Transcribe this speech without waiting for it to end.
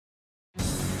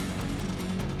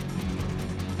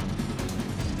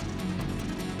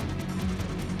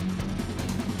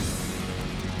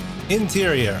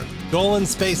Interior, Golan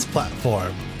space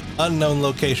platform, unknown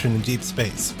location in deep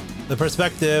space. The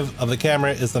perspective of the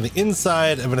camera is on the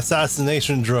inside of an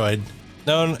assassination droid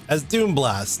known as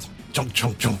Doomblast. Chunk,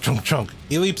 chunk, chunk, chunk, chunk.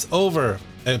 He leaps over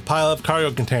a pile of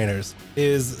cargo containers.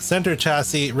 His center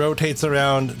chassis rotates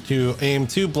around to aim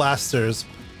 2 blasters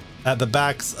at the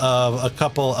backs of a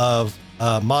couple of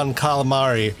Mon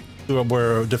Calamari who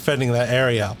were defending that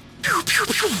area.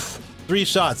 3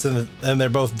 shots and they're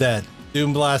both dead.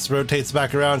 Doomblast rotates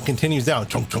back around, continues down,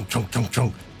 chunk, chunk, chunk, chunk,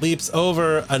 chunk. Leaps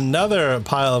over another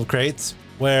pile of crates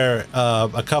where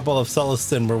a couple of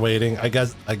Sullustan were waiting. I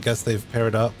guess they've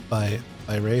paired up by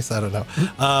race. I don't know.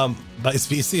 By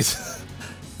species.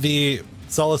 The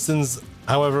Sullustans,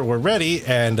 however, were ready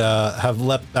and have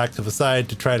leapt back to the side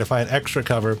to try to find extra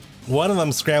cover. One of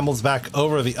them scrambles back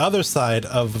over the other side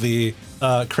of the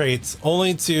crates,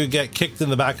 only to get kicked in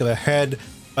the back of the head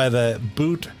by the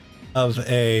boot of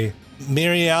a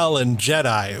Mirialan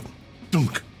Jedi.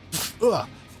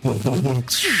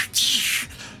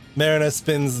 Marina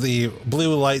spins the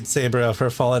blue lightsaber of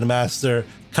her fallen master,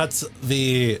 cuts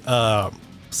the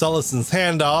Sullustan's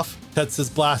hand off, cuts his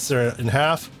blaster in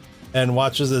half, and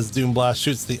watches as Doomblast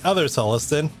shoots the other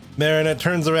Sullustan. Marina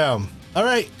turns around. All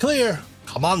right, clear.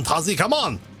 Come on, Tazi, come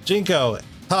on. Jinko,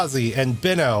 Tazi, and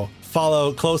Bino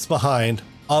follow close behind.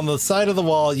 On the side of the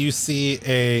wall, you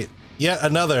see yet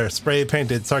another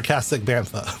spray-painted sarcastic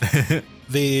bantha.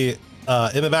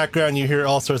 In the background, you hear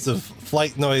all sorts of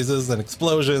flight noises and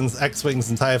explosions, X-Wings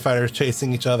and TIE fighters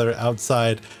chasing each other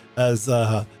outside as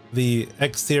the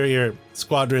exterior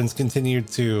squadrons continue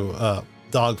to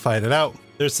dogfight it out.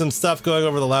 There's some stuff going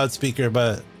over the loudspeaker,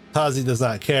 but Tazi does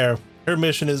not care. Her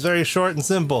mission is very short and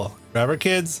simple. Grab her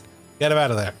kids, get them out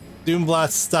of there.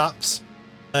 Doomblast stops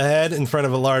ahead in front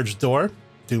of a large door.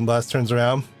 Doomblast turns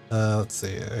around. Let's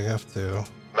see, I have to...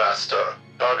 Master,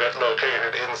 target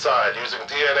located inside using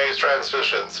DNA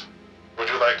transmissions. Would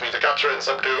you like me to capture and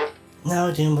subdue?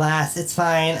 No, Doomblast, it's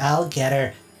fine. I'll get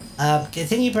her.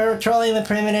 Continue patrolling the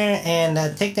perimeter and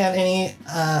take down any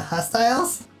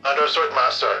hostiles? Understood,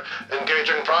 Master.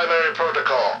 Engaging primary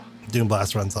protocol.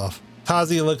 Doomblast runs off.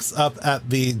 Tazi looks up at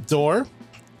the door.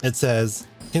 It says,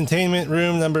 Containment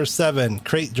Room Number 7,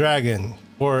 Crate Dragon,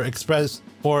 for Experiment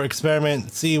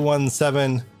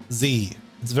C17Z.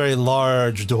 It's a very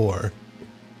large door,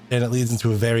 and it leads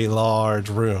into a very large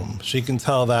room. She can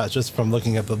tell that just from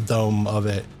looking at the dome of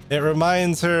it. It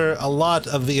reminds her a lot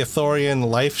of the Ithorian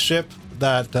life ship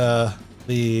that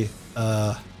the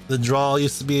Drawl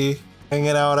used to be hanging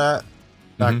out at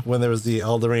back when there was the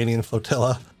Eldoranian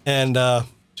flotilla. And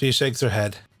she shakes her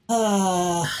head.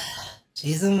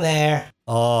 She's in there.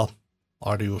 Are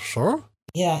you sure?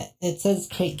 Yeah, it says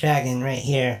Crate Dragon right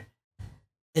here.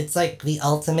 It's like the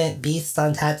ultimate beast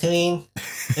on Tatooine.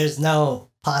 There's no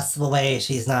possible way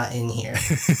she's not in here.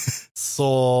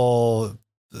 So,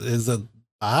 is it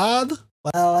bad?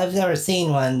 Well, I've never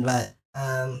seen one, but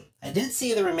I did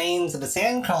see the remains of a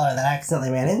sandcrawler that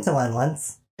accidentally ran into one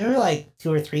once. There were like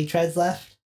 2 or 3 treads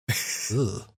left.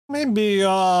 Maybe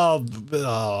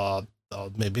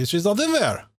she's not in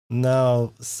there.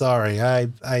 No, sorry.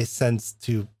 I sensed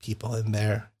 2 people in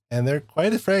there, and they're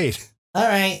quite afraid. All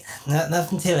right,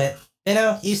 nothing to it.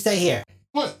 You stay here.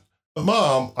 What?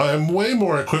 Mom, I'm way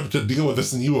more equipped to deal with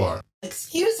this than you are.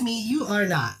 Excuse me, you are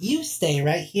not. You stay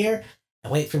right here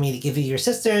and wait for me to give you your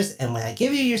sisters, and when I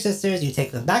give you your sisters, you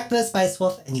take them back to the Spice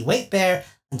Wolf, and you wait there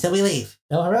until we leave.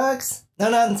 No heroics, no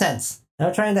nonsense.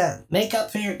 No trying to make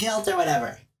up for your guilt or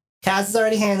whatever. Kaz is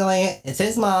already handling it. It's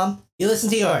his mom. You listen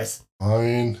to yours.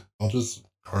 Fine. I'll just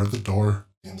guard the door.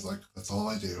 Seems like that's all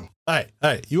I do. Hey,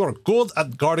 you are good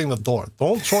at guarding the door.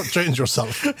 Don't shortchange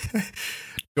yourself.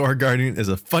 Door guarding is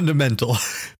a fundamental.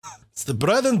 It's the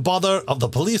bread and butter of the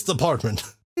police department.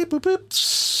 Beep, boop, boop.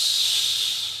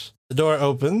 The door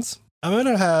opens. I'm going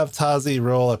to have Tazi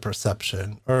roll a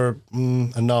perception or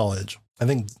a knowledge. I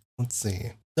think, let's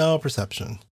see. No,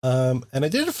 perception. And I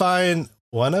did find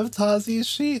one of Tazi's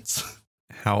sheets.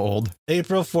 How old?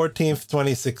 April 14th,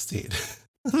 2016.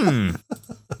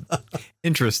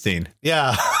 Interesting.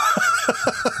 Yeah.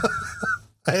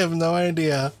 I have no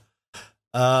idea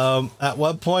at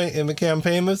what point in the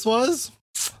campaign this was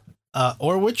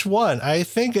or which one. I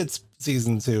think it's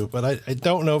season 2, but I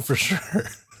don't know for sure.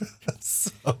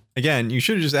 So, again, you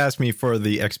should have just asked me for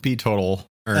the XP total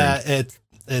earned.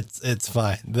 It's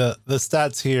fine. The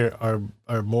stats here are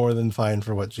more than fine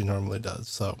for what she normally does.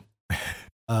 So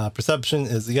perception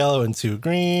is yellow and 2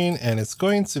 green, and it's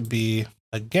going to be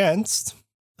against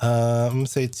I'm gonna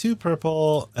say 2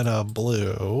 purple and a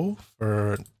blue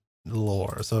for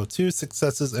lore. So 2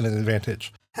 successes and an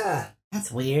advantage. Huh,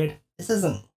 that's weird. This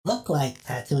doesn't look like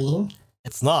Tatooine.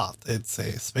 It's not. It's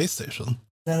a space station.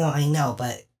 No, I know,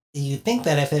 but do you think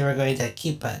that if they were going to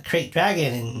keep a crate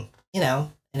dragon in, an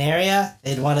area,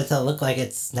 they'd want it to look like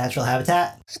its natural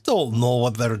habitat? I don't know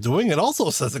what they're doing. It also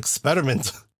says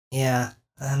experiment. Yeah,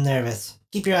 I'm nervous.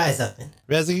 Keep your eyes open.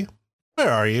 Rezi,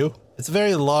 where are you? It's a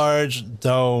very large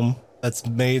dome that's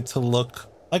made to look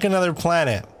like another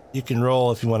planet. You can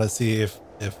roll if you want to see if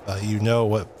you know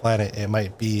what planet it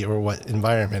might be or what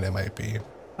environment it might be.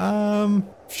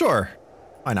 Sure.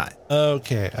 Why not?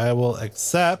 Okay, I will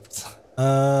accept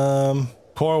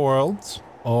Core Worlds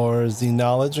or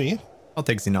Xenology. I'll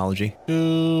take Xenology.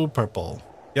 2 purple.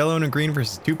 Yellow and a green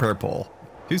versus 2 purple.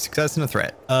 2 success and a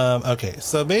threat. Okay,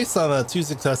 so based on a 2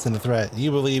 success and a threat, you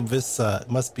believe this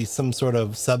must be some sort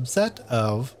of subset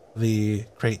of the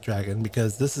crate dragon,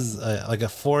 because this is like a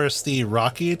foresty,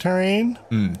 rocky terrain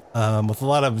with a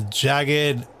lot of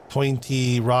jagged,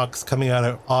 pointy rocks coming out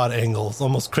at odd angles,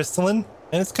 almost crystalline.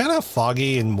 And it's kind of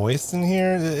foggy and moist in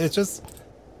here. It just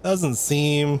doesn't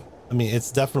seem... I mean, it's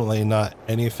definitely not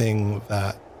anything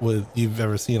that you've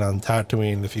ever seen on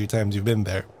Tatooine the few times you've been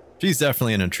there. She's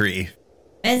definitely in a tree.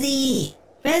 Rezi!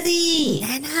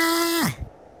 Nana!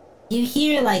 You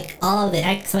hear, all of the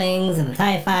X-Wings and the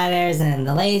TIE Fighters and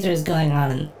the lasers going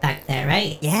on back there,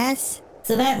 right? Yes?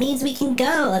 So that means we can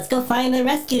go. Let's go find the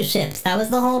rescue ships. That was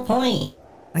the whole point.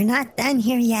 We're not done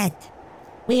here yet.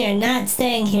 We are not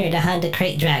staying here to hunt a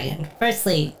crate dragon.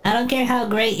 Firstly, I don't care how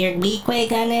great your Weequay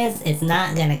gun is, it's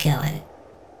not gonna kill it.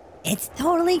 It's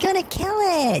totally gonna kill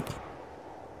it.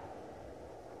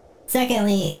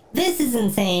 Secondly, this is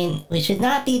insane. We should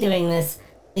not be doing this.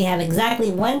 We have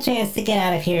exactly 1 chance to get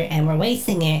out of here, and we're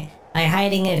wasting it by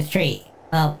hiding in a tree.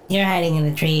 Well, you're hiding in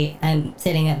the tree. I'm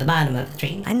sitting at the bottom of the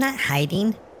tree. I'm not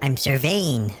hiding. I'm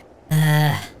surveying.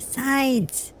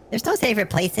 Besides, there's no safer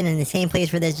place than in the same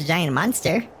place where there's a giant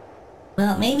monster.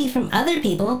 Well, maybe from other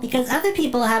people, because other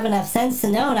people have enough sense to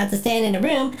know not to stand in a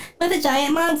room with a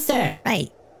giant monster. Right.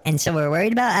 And so we're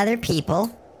worried about other people,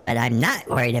 but I'm not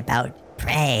worried about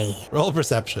prey. Roll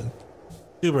perception.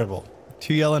 2 purple.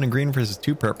 2 yellow and a green versus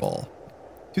 2 purple.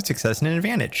 2 success and an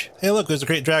advantage. Hey, look, there's a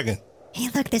crate dragon. Hey,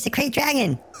 look, there's a crate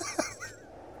dragon.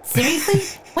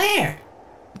 Seriously? Where?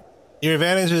 Your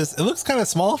advantage is it looks kind of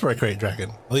small for a crate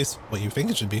dragon. At least what you think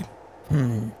it should be.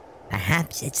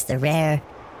 Perhaps it's the rare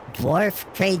dwarf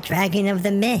crate dragon of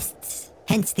the mists,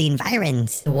 hence the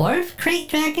environs. Dwarf crate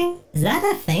dragon? Is that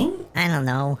a thing? I don't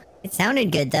know. It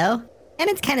sounded good, though. And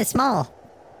it's kind of small.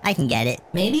 I can get it.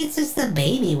 Maybe it's just a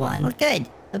baby one. Well, good.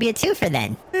 It'll be a 2 for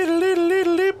then.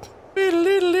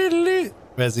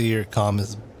 Rezi, your comm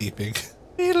is beeping.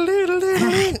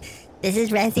 This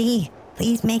is Rezi.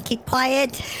 Please make it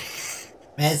quiet.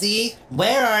 Rezi,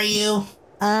 where are you?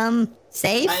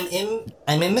 Safe?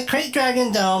 I'm in the crate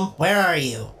dragon dome. Where are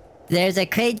you? There's a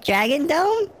crate dragon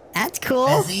dome? That's cool.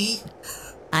 Rezi,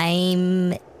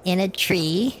 I'm in a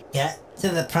tree. get to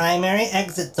the primary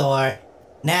exit door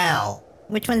now.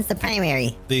 Which one's the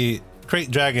primary? The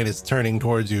crate dragon is turning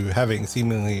towards you, having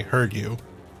seemingly heard you.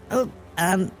 Oh,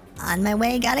 on my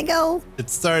way, gotta go.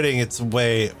 It's starting its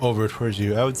way over towards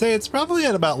you. I would say it's probably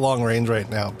at about long range right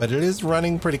now, but it is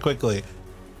running pretty quickly.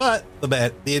 But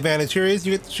the advantage here is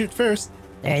you get to shoot first.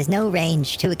 There is no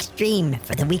range too extreme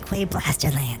for the Weequay Blaster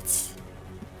Lance.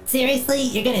 Seriously,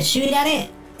 you're gonna shoot at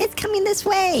it? It's coming this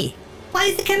way. Why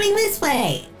is it coming this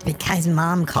way? Because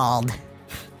Mom called.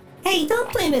 Hey,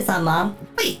 don't blame this on Mom.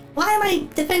 Wait, why am I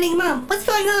defending Mom? What's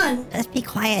going on? Just be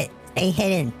quiet. Stay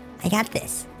hidden. I got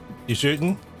this. You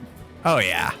shooting? Oh,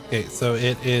 yeah. Okay, so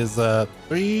it is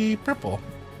 3 purple.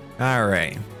 All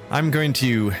right. I'm going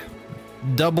to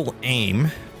double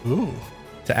aim Ooh.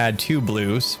 to add 2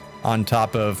 blues on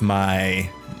top of my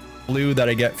blue that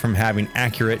I get from having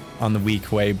accurate on the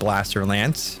Weequay Blaster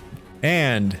Lance.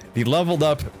 And the leveled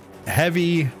up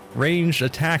heavy ranged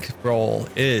attack roll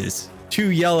is 2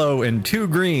 yellow and 2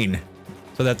 green.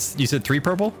 So that's, you said 3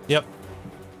 purple? Yep.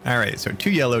 All right, so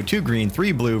 2 yellow, 2 green,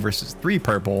 3 blue versus 3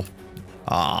 purple.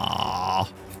 Ah,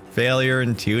 failure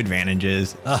and 2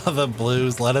 advantages. The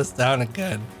blues let us down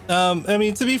again. I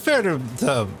mean, to be fair to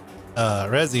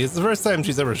Rezi, it's the first time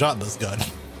she's ever shot this gun.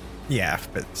 Yeah,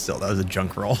 but still, that was a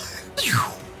junk roll.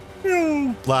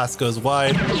 Blast goes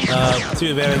wide. 2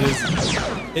 advantages.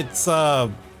 It's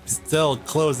still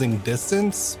closing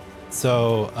distance,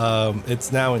 so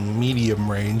it's now in medium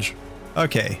range.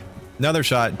 Okay, another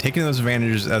shot, taking those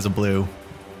advantages as a blue.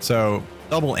 So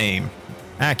double aim,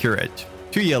 accurate.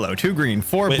 2 yellow, 2 green,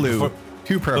 4 Wait, blue,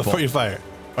 2 purple. Before you fire.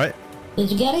 What?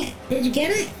 Did you get it? Did you get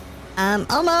it?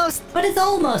 Almost. What does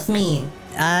almost mean?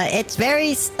 It's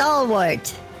very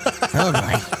stalwart. Oh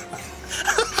boy.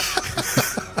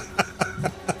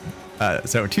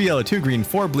 So 2 yellow, 2 green,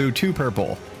 4 blue, 2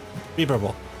 purple. 3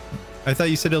 purple. I thought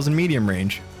you said it was in medium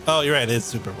range. Oh, you're right.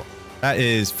 It's 2 purple. That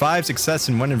is 5 success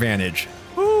and 1 advantage.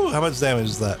 Woo, how much damage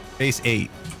is that? Base 8.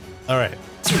 All right.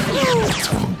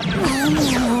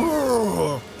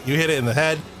 You hit it in the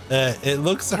head. It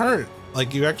looks hurt.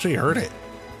 Like you actually hurt it.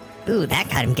 Ooh, that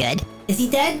got him good. Is he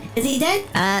dead? Is he dead?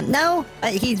 No,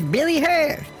 but he's really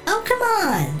hurt. Oh, come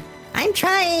on. I'm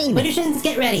trying. Widdershins,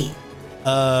 get ready.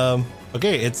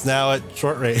 Okay, it's now at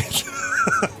short range.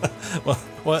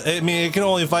 well, I mean, it can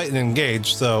only fight and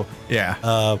engage, so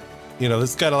Yeah. this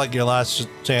is kind of like your last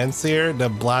chance here to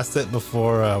blast it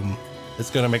before it's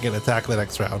going to make an attack the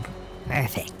next round.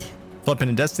 Perfect. Flipping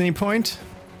a destiny point.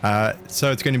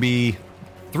 So it's going to be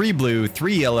 3 blue,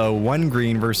 3 yellow, 1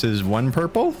 green versus 1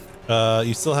 purple.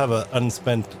 You still have an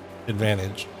unspent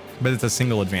advantage. But it's a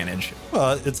single advantage.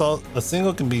 Well, a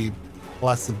single can be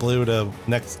blasted blue to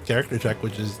next character check,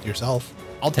 which is yourself.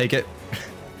 I'll take it.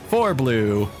 4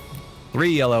 blue, 3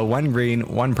 yellow, 1 green,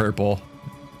 1 purple.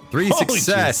 3 Holy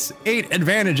success, 8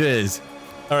 advantages.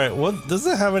 All right, what does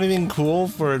it have anything cool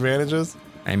for advantages?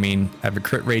 I mean, I have a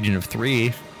crit radiant of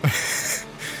 3.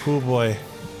 Oh boy.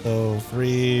 So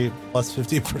 3 plus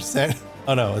 50%.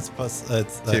 Oh no, it's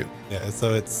 2. Yeah,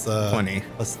 so it's 20.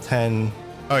 plus 10.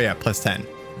 Oh yeah, plus 10.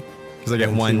 Because I get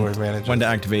And 2 one more advantages. to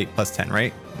activate plus 10,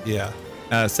 right? Yeah.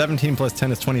 17 plus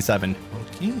 10 is 27.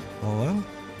 Okay, hold on.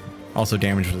 Also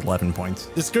damage was 11 points.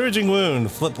 Discouraging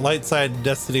wound. Flip light side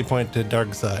destiny point to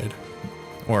dark side.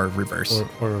 Or reverse.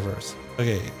 Or reverse.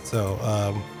 Okay, so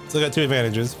still got 2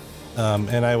 advantages.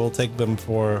 And I will take them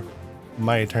for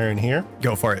my turn here.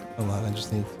 Go for it. Hold on, I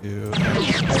just need to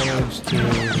damage to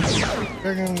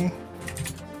dragon.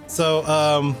 So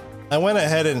I went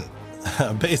ahead and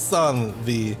based on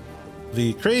the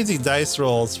crazy dice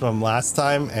rolls from last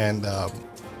time and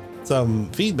some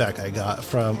feedback I got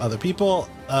from other people,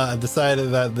 I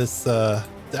decided that this to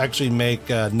actually make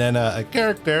Nena a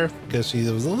character because she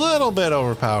was a little bit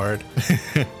overpowered.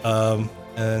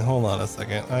 And hold on a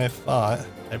second, I thought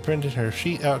I printed her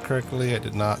sheet out correctly. I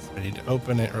did not, so I need to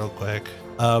open it real quick.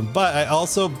 But I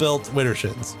also built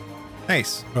Widdershins,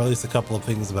 Nice. or at least a couple of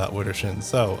things about Widdershins.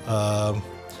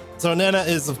 So Nena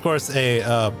is, of course,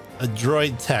 a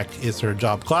droid tech is her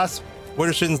job class.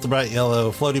 Widdershins, the bright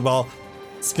yellow floaty ball,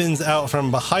 spins out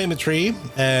from behind the tree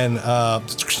and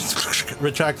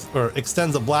retracts or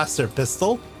extends a blaster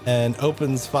pistol and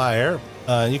opens fire.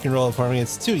 You can roll it for me.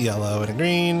 It's 2 yellow and a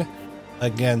green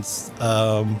against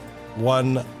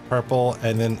 1 purple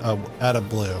and then add a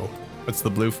blue. What's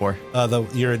the blue for?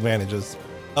 Your advantages.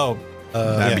 Oh,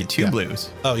 That'd be 2 yeah.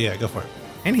 blues. Oh yeah, go for it.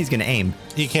 And he's going to aim.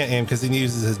 He can't aim because he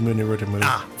uses his maneuver move.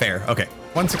 Ah, fair. Okay.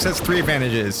 1 success, 3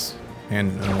 advantages.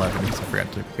 And an 11 because I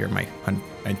forgot to clear my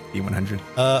D100.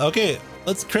 Okay,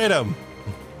 let's crit him.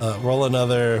 Roll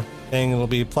another thing. It'll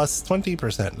be plus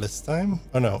 20% this time.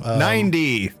 Oh no,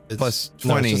 90 plus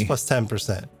 20. No, it's just plus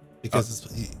 10% because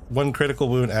it's 1 critical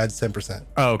wound adds 10%.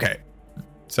 Oh, okay.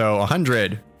 So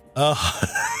 100.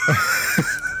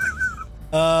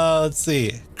 Let's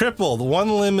see. Crippled. 1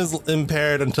 limb is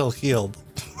impaired until healed.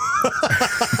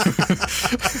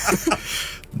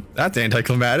 That's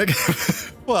anticlimactic.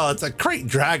 Well, it's a great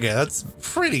dragon. That's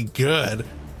pretty good.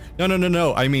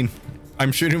 No. I mean,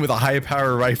 I'm shooting with a high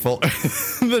power rifle.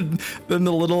 then the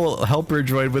little helper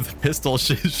droid with a pistol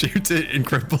shoots it and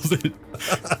cripples it.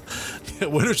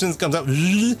 Widdershins comes up.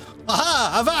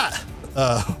 Aha!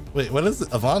 Avant! Wait, what is it?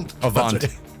 Avant? Avant.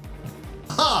 That's right.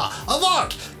 Aha!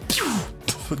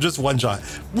 Avant! Just one shot.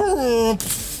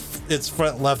 Its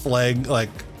front left leg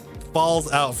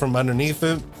falls out from underneath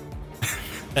it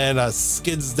and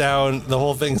skids down. The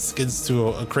whole thing skids to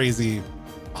a crazy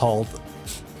halt.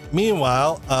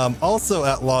 Meanwhile, also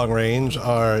at long range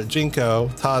are Jinko,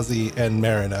 Tazi, and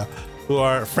Marina, who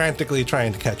are frantically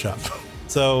trying to catch up.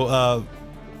 So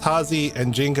Tazi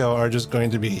and Jinko are just going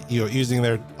to be using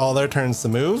all their turns to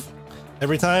move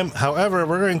every time. However,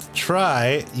 we're going to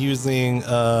try using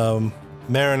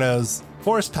Marina's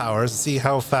force powers to see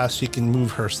how fast she can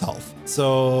move herself.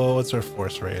 So what's her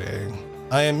force rating?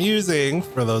 I am using,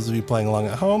 for those of you playing along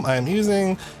at home, I am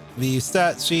using the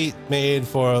stat sheet made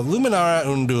for Luminara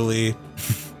Unduli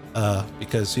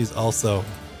because she's also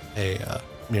a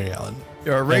Mirialan.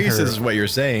 You're a racist is what you're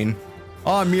saying.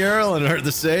 Oh, Muriel and her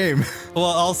the same. Well,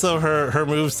 also her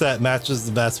moveset matches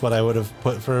the best what I would have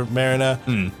put for Marina.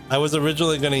 I was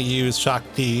originally going to use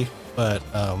Shakti, but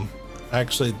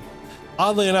actually,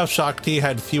 oddly enough, Shakti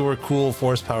had fewer cool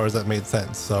force powers that made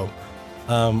sense. So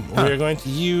we are going to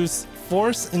use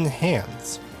Force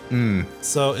Enhance.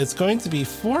 So it's going to be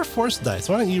 4 force dice.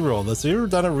 Why don't you roll this? Have you ever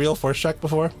done a real force check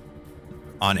before?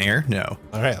 On air? No.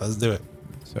 All right, let's do it.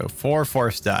 So 4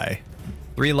 force die.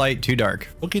 3 light, 2 dark.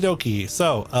 Okie dokie.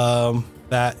 So,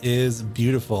 that is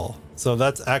beautiful. So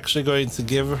that's actually going to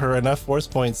give her enough force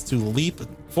points to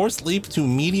force leap to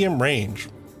medium range.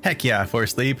 Heck yeah,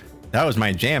 force leap. That was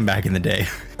my jam back in the day.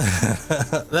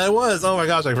 That was. Oh my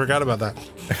gosh, I forgot about that.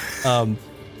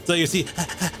 So you see,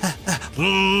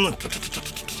 and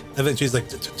then she's like,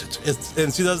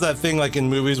 and she does that thing like in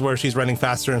movies where she's running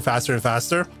faster and faster and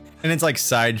faster. And it's like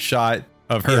side shot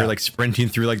of her Yeah. like sprinting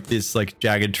through like this like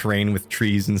jagged terrain with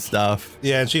trees and stuff.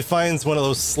 Yeah, and she finds one of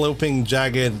those sloping,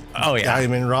 jagged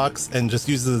diamond rocks and just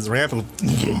uses it as a ramp. And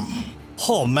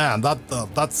oh man,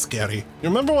 that's scary. You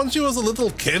remember when she was a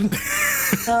little kid?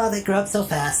 Oh, they grow up so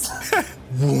fast. So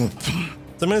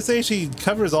I'm going to say she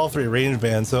covers all 3 range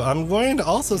bands. So I'm going to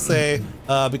also say,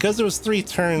 because there was 3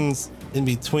 turns in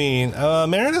between,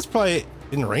 Marina's probably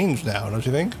in range now, don't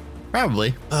you think?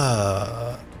 Probably.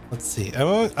 Let's see.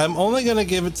 I'm only going to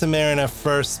give it to Marina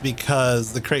first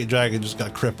because the Crate Dragon just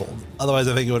got crippled. Otherwise,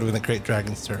 I think it would have been the Crate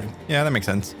Dragon's turn. Yeah, that makes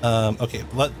sense. Okay,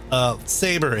 let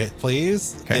Saber it,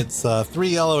 please. Okay. It's 3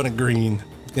 yellow and a green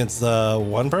against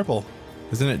 1 purple.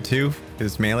 Isn't it 2?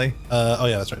 Because it's melee. Oh,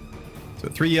 yeah, that's right. So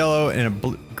 3 yellow and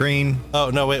a green. Oh,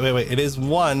 no, wait. It is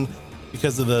 1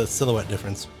 because of the silhouette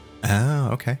difference. Oh,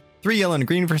 okay. 3 yellow and a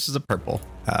green versus a purple.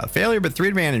 Failure, but 3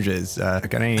 advantages.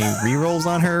 Got any rerolls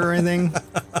on her or anything?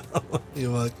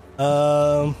 You look.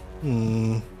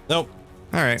 Nope.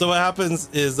 All right. So what happens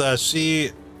is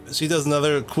she does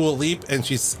another cool leap and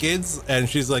she skids and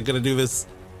she's like gonna do this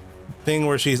thing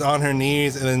where she's on her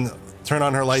knees and then turn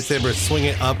on her lightsaber, swing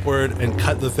it upward and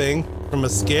cut the thing from a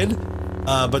skid.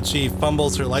 But she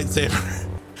fumbles her lightsaber.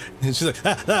 And she's like,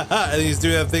 and he's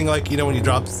doing that thing like, you know, when you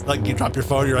drop your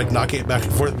phone, you're like knocking it back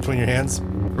and forth between your hands.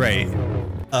 Right.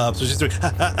 So she's doing,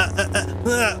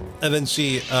 and then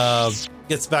she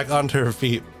gets back onto her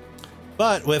feet.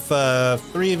 But with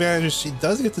 3 advantages, she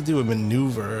does get to do a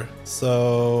maneuver.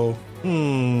 So,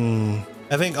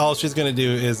 I think all she's gonna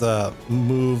do is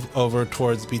move over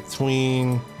towards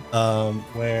between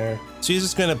where she's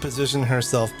just gonna position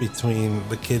herself between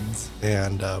the kids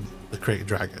and the Crate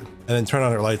Dragon, and then turn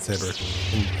on her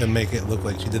lightsaber and make it look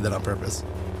like she did that on purpose.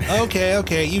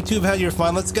 Okay, you two have had your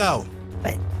fun. Let's go.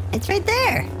 But it's right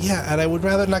there. Yeah, and I would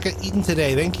rather not get eaten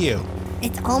today. Thank you.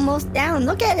 It's almost down.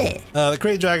 Look at it. The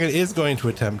Crate Dragon is going to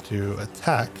attempt to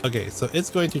attack. Okay, so it's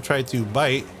going to try to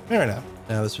bite Marina.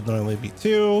 Now this would normally be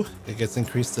 2. It gets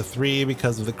increased to 3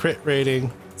 because of the crit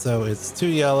rating. So it's 2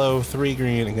 yellow, 3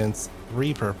 green against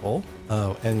 3 purple.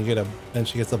 Oh, and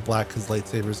she gets a black because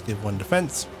lightsabers give 1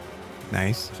 defense.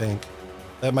 Nice. I think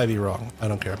that might be wrong. I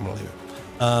don't care. I'm gonna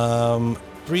leave it.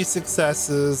 3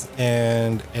 successes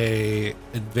and a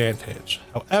advantage.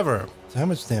 However, so how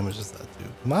much damage does that do?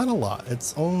 Not a lot.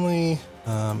 It's only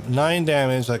 9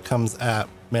 damage that comes at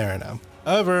Marina.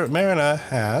 However, Marina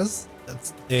has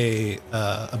a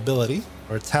ability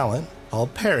or talent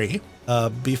called Parry.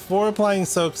 Before applying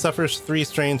soak, suffers 3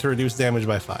 strain to reduce damage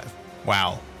by 5.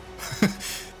 Wow.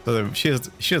 So she has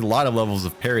a lot of levels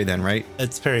of parry then, right?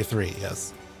 It's Parry 3,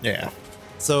 yes. Yeah.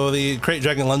 So the Crate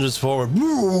Dragon lunges forward,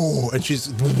 and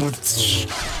she's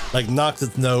like knocks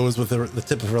its nose with the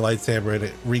tip of her lightsaber, and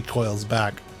it recoils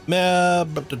back.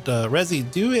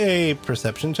 Rezi, do a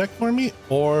perception check for me,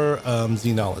 or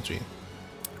xenology.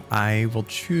 I will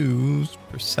choose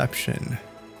perception.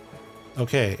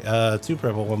 Okay, 2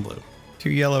 purple, 1 blue.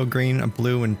 2 yellow, green, a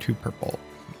blue, and 2 purple.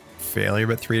 Failure,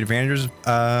 but 3 advantages.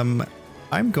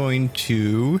 I'm going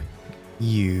to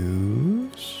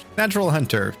use Natural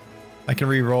Hunter. I can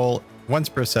re-roll once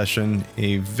per session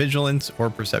a vigilance or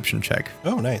perception check.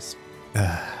 Oh, nice.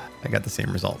 I got the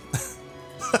same result.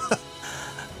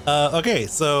 Okay,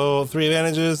 so 3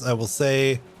 advantages. I will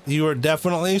say you are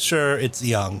definitely sure it's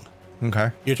young.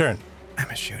 Okay. Your turn. I'm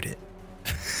gonna shoot it.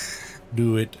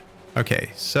 Do it.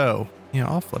 Okay, so,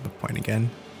 I'll flip a point again.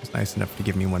 It's nice enough to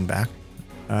give me 1 back.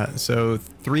 So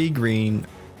 3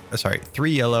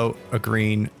 yellow, a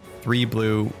green, 3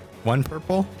 blue, 1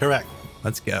 purple. Correct.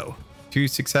 Let's go. 2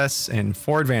 success and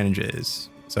 4 advantages.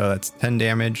 So that's 10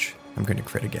 damage. I'm going to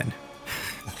crit again.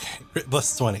 Crit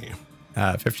plus 20.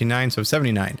 59, so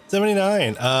 79.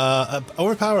 79.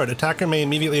 Overpowered. Attacker may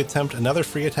immediately attempt another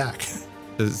free attack.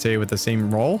 Does it say with the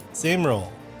same roll? Same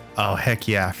roll. Oh, heck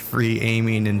yeah. Free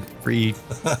aiming and free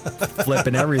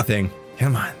flipping everything.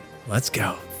 Come on. Let's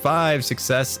go. 5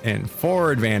 success and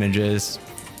 4 advantages.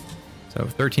 So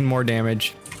 13 more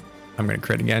damage. I'm going to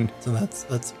crit again. So that's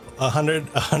 100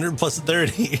 plus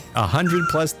 30. 100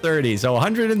 plus 30. So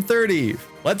 130.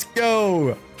 Let's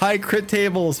go. High crit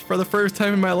tables for the first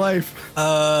time in my life.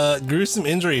 Gruesome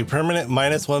injury. Permanent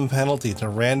 -1 penalty to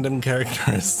random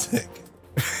characteristic.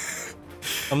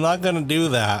 I'm not gonna do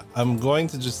that. I'm going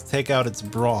to just take out its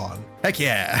brawn. Heck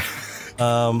yeah.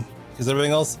 Because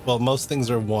everything else, well, most things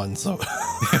are 1, so.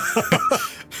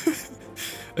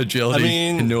 Agility I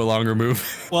mean- can no longer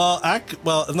move. Well,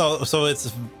 no, so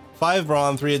it's 5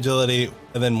 brawn, 3 agility,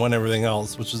 and then 1 everything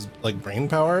else, which is like brain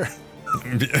power.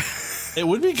 It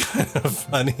would be kind of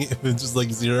funny if it's just like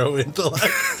 0 intellect,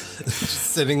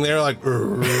 just sitting there like.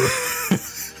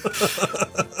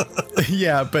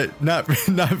 Yeah, but not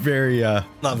very.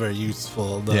 Not very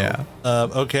useful, though. Yeah.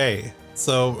 Okay,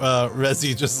 so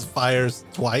Rezi just fires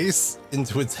twice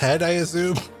into its head, I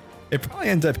assume. It probably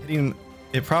ends up hitting.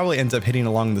 It probably ends up hitting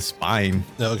along the spine.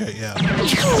 Okay, yeah.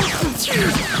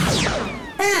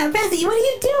 Ah, Rezzy, what are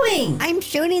you doing? I'm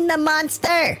shooting the monster.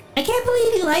 I can't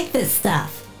believe you like this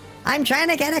stuff. I'm trying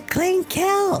to get a clean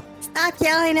kill. Stop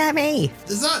yelling at me.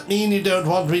 Does that mean you don't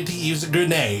want me to use a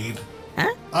grenade?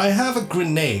 Huh? I have a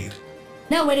grenade.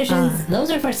 No, Widdershins,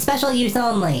 those are for special use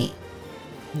only.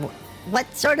 What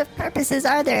sort of purposes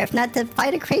are there if not to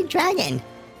fight a crate dragon?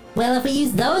 Well, if we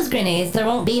use those grenades, there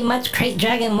won't be much crate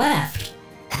dragon left.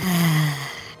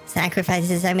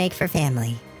 Sacrifices I make for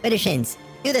family. Widdershins,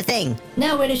 do the thing.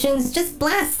 No, Widdershins, just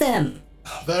blast them.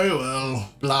 Very well,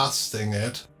 blasting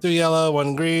it. 2 yellow,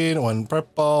 1 green, 1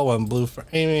 purple, 1 blue for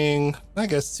aiming. I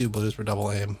guess 2 blues for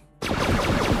double aim.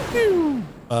 1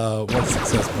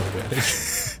 success motivating.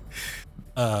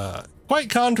 Quite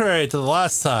contrary to the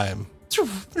last time.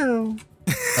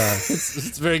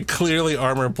 It's very clearly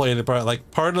armor plated part. Like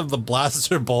part of the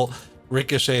blaster bolt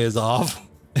ricochet is off.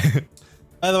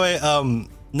 By the way,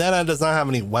 Nana does not have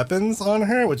any weapons on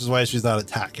her, which is why she's not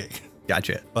attacking.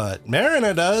 Gotcha. But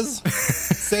Marina does.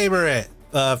 Saber it.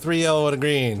 3 yellow and a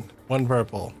green, 1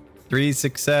 purple. 3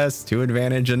 success, 2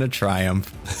 advantage, and a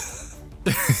triumph.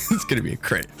 It's gonna be a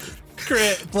crit.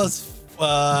 Crit plus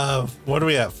what are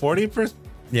we at? 40%?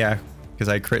 Yeah, because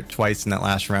I crit twice in that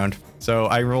last round. So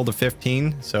I rolled a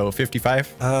 15, so 55.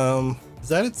 Is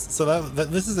that its? So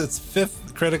that this is its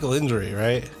 5th critical injury,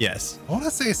 right? Yes. I want to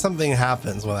say something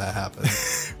happens when that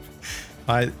happens.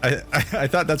 I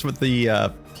thought that's what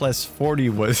the plus 40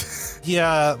 was.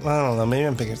 Yeah, I don't know. Maybe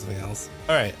I'm thinking something else.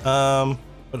 All right.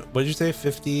 What did you say?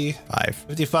 5.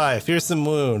 55. Fearsome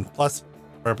wound plus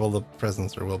purple. The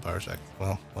presence or willpower check.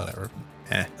 Well, whatever.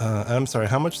 I'm sorry.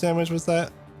 How much damage was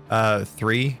that?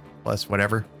 3 plus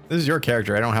whatever. This is your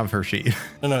character. I don't have her sheet.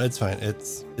 No, it's fine.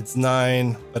 It's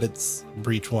 9, but it's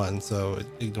breach 1, so it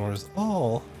ignores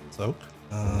all soak.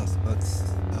 So that's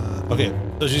okay.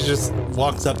 So she just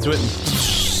walks up to it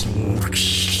and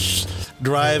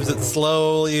drives it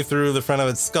slowly through the front of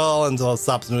its skull until it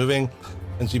stops moving,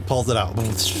 and she pulls it out.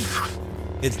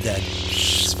 It's dead.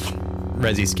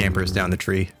 Rezi scampers down the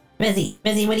tree. Rezzy,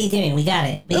 what are you doing? We got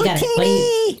it. We got it. Okay. What are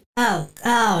you...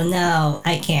 Oh no,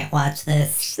 I can't watch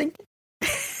this.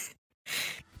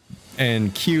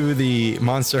 And cue the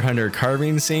Monster Hunter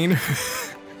carving scene.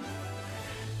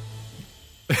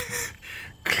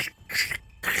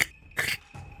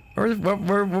 What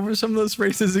were some of those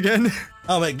phrases again?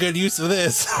 I'll make good use of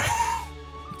this.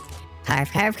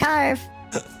 Carve, carve, carve.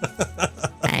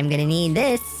 I'm gonna need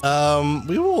this.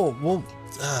 We'll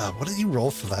what did you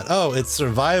roll for that? Oh, it's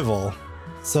survival.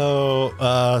 So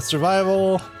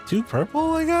survival, 2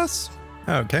 purple, I guess.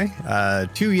 Okay.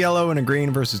 2 yellow and a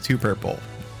green versus 2 purple.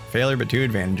 Failure, but 2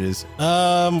 advantages.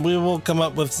 We will come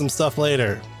up with some stuff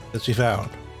later that she found.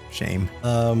 Shame.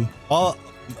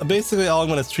 Basically all I'm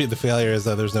going to treat the failure is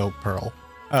that there's no pearl.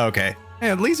 Oh, okay.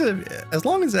 Yeah, at least as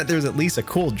long as that there's at least a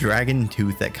cool dragon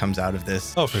tooth that comes out of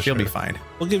this, Oh, for she'll be sure. fine.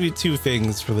 We'll give you 2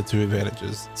 things for the 2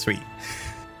 advantages. Sweet.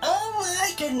 Oh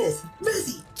my goodness,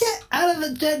 Rezzy, get out of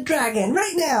the dead dragon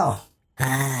right now.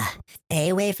 Stay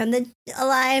away from the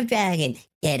alive dragon.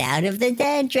 Get out of the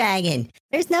dead dragon.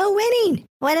 There's no winning.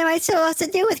 What am I supposed to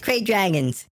do with crate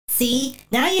dragons? See,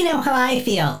 now you know how I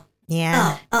feel.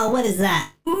 Yeah. Oh, what is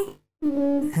that?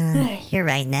 You're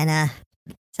right, Nana.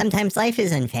 Sometimes life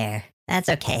is unfair. That's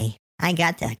okay. I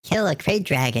got to kill a crate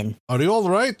dragon. Are you all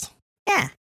right? Yeah.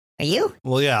 Are you?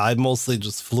 Well, yeah, I mostly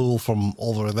just flew from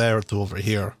over there to over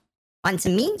here. Want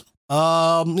some meat?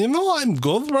 I'm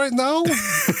good right now.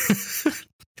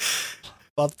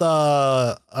 But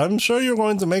I'm sure you're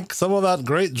going to make some of that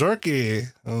great jerky,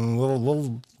 and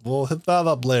we'll hit that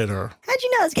up later. How'd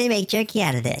you know I was gonna make jerky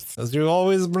out of this? As you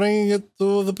always bring it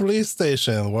to the police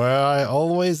station, where I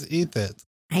always eat it.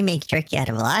 I make jerky out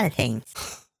of a lot of things.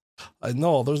 I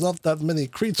know there's not that many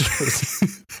creatures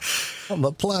on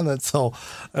the planet, so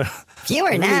Fewer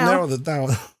I really now. narrowed it down.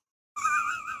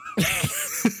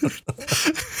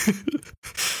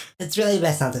 It's really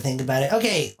best not to think about it.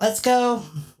 Okay, let's go.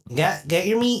 Get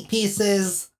your meat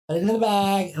pieces, put it in the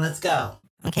bag, and let's go.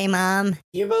 Okay, Mom.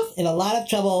 You're both in a lot of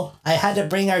trouble. I had to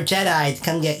bring our Jedi to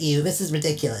come get you. This is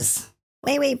ridiculous.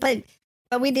 Wait, but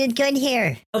we did good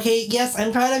here. Okay, yes,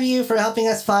 I'm proud of you for helping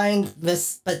us find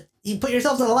this, but you put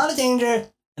yourselves in a lot of danger,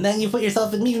 and then you put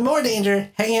yourself in even more danger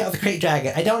hanging out with the Great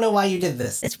Dragon. I don't know why you did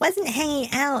this. This wasn't hanging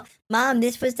out. Mom,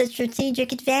 this was the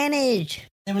strategic advantage.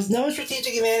 There was no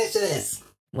strategic advantage to this.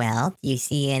 Well, do you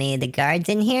see any of the guards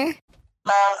in here?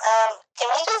 Mom, can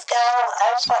we just go?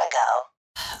 I just want to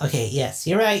go. Okay, yes,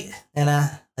 you're right,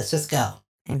 Nana. Let's just go.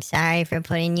 I'm sorry for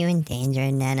putting you in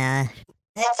danger, Nana.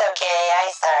 It's okay,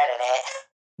 I started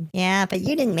it. Yeah, but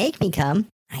you didn't make me come.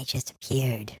 I just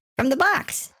appeared. From the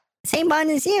box. Same one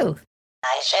as you.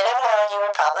 I should have known you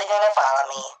were probably going to follow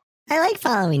me. I like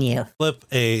following you. Flip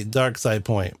a dark side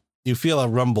point. You feel a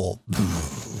rumble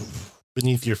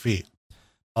beneath your feet.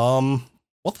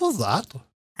 What was that?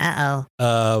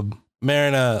 Uh-oh.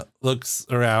 Marina looks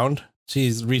around.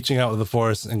 She's reaching out with the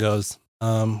force and goes,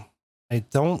 I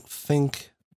don't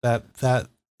think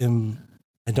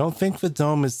I don't think the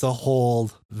dome is to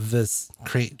hold this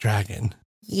Krayt Dragon.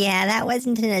 Yeah, that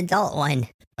wasn't an adult one.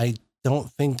 I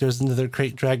don't think there's another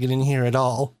Krayt Dragon in here at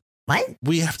all. What?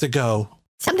 We have to go.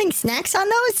 Something snacks on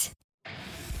those?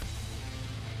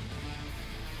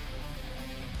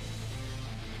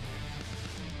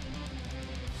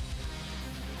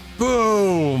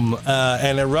 Boom!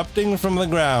 And erupting from the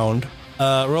ground.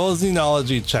 Roll a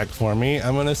xenology check for me.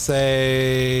 I'm gonna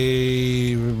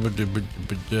say 2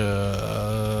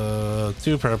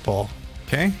 purple.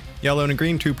 Okay. Yellow and a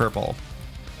green, 2 purple.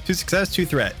 2 success, 2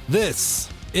 threat. This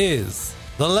is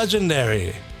the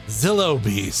legendary Zillo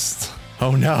Beast.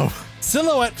 Oh no.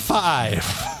 Silhouette 5.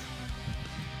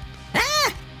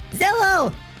 Ah!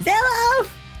 Zillo! Zillo!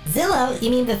 Zillo?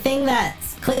 You mean the thing that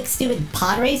Click Stupid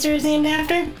Pod Racer is named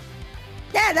after?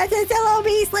 Yeah, that's a Zillo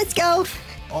beast. Let's go.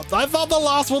 Oh, I thought the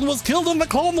last one was killed in the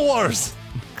Clone Wars.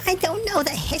 I don't know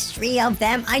the history of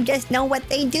them. I just know what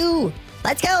they do.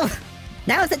 Let's go.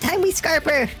 Now's the time we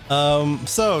scarper.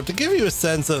 So to give you a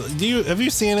sense of, have you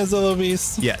seen a Zillo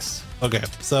Beast? Yes. Okay,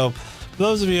 so for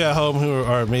those of you at home who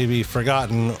are maybe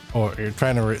forgotten or you're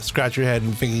trying to scratch your head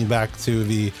and thinking back to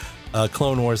the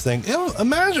Clone Wars thing,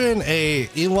 imagine a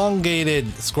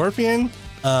elongated scorpion.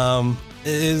 It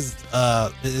is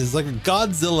like a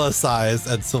Godzilla size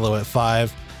at Silhouette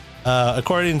 5.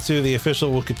 According to the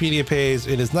official Wikipedia page,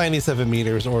 it is 97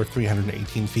 meters or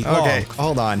 318 feet long. Okay,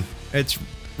 hold on. It's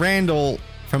Randall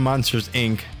from Monsters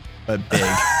Inc., but big.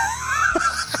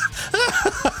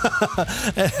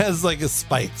 It has like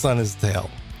spikes on his tail.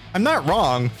 I'm not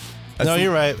wrong. No,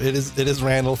 you're right. It is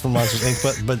Randall from Monsters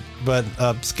Inc., but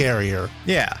scarier.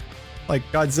 Yeah, like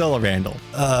Godzilla Randall.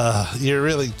 You're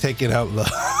really taking out the.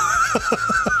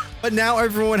 But now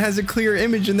everyone has a clear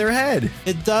image in their head.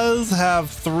 It does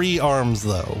have 3 arms,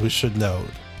 though, we should note.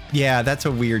 Yeah, that's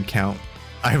a weird count.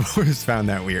 I've always found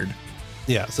that weird.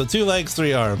 Yeah, so 2 legs,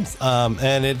 3 arms.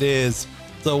 And it is,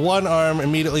 so one arm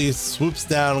immediately swoops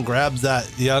down, grabs that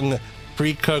young,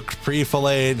 pre-cooked,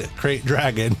 pre-filleted Krayt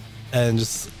Dragon, and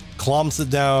just clomps it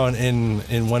down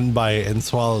in one bite and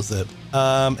swallows it.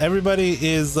 Everybody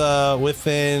is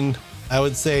within, I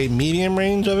would say, medium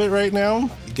range of it right now,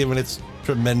 given its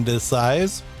tremendous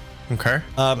size. Okay.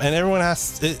 And everyone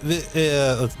has the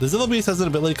Zillo Beast has an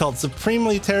ability called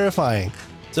Supremely Terrifying.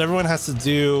 So everyone has to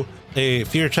do a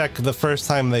fear check the first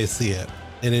time they see it,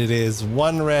 and it is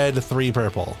 1 red, 3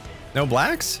 purple. No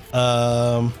blacks?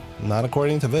 Not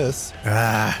according to this.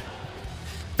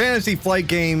 Fantasy Flight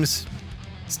Games.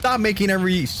 Stop making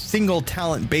every single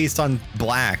talent based on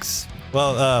blacks.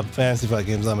 Well, Fantasy Flight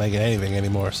Games not making anything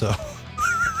anymore, so.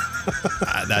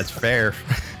 That's fair.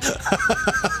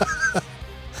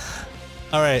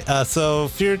 All right, so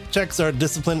fear checks are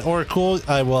discipline or cool.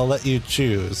 I will let you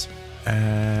choose.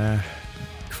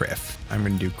 Criff. I'm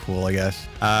gonna do cool, I guess.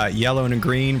 Yellow and a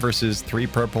green versus 3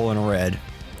 purple and a red.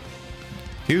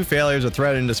 2 failures, a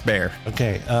threat, and despair.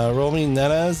 Okay, roll me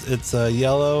Nenas. It's a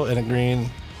yellow and a green.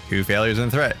 2 failures and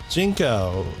a threat.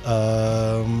 Jinko,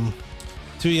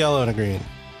 2 yellow and a green.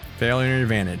 Failure and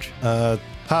advantage.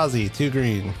 Tazi, 2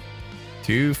 green.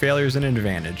 2 failures and an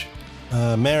advantage.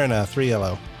 Marina, 3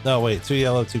 yellow. No, wait, 2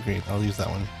 yellow, 2 green. I'll use that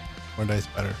one. More dice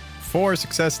better. 4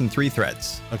 success and 3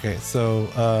 threats. Okay, so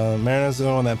Marina's the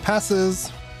one that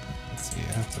passes. Let's see,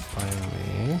 I have to find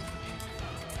the.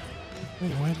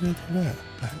 Wait, why did I do that?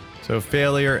 So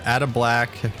failure, add a black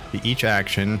to each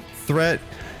action. Threat,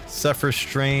 suffer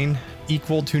strain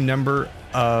equal to number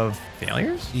of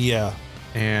failures. Yeah.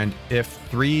 And if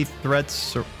 3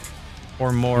 threats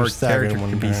or more, You're staggered character one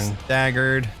can be turn.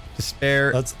 staggered.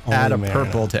 Despair, That's add a only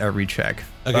purple Marina. to every check.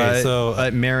 Okay,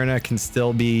 but Marina can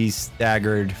still be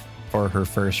staggered for her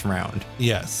first round.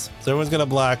 Yes. So everyone's gonna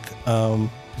black.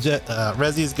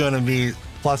 Rezi's gonna be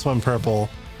 +1 purple.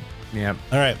 Yep.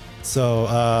 All right.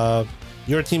 So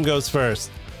your team goes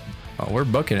first. Oh, we're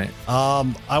booking it.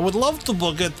 I would love to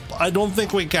book it, but I don't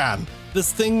think we can.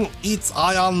 This thing eats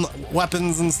ion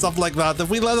weapons and stuff like that. If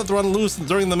we let it run loose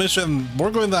during the mission,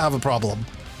 we're going to have a problem.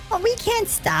 Well, we can't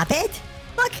stop it.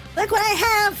 Look what I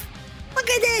have. Look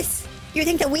at this. You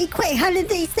think that we quite hunted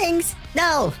these things?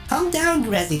 No. Calm down,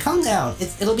 Rezi. Calm down.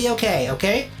 It'll be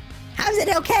okay? How's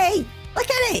it okay? Look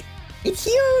at it. It's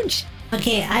huge.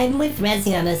 Okay, I'm with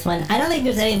Rezi on this one. I don't think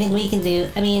there's anything we can do.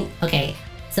 I mean, okay.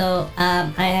 So,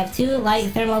 I have 2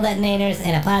 light thermal detonators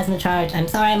and a plasma charge. I'm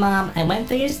sorry, Mom. I went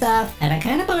through your stuff, and I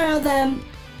kind of borrowed them.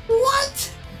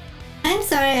 What? I'm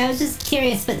sorry, I was just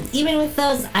curious, but even with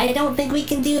those, I don't think we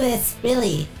can do this,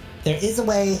 really. There is a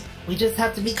way. We just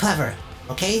have to be clever,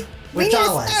 okay? We need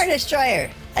a Star Destroyer.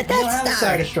 A We don't Death have a Star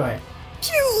Star. Destroyer.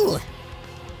 Phew.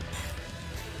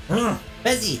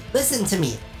 Rezi, listen to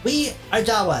me. We are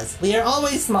Jawas. We are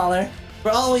always smaller.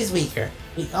 We're always weaker.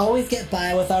 We always get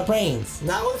by with our brains.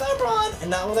 Not with our brawn, and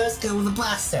not with our skill with a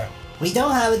blaster. We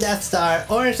don't have a Death Star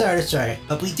or a Star Destroyer,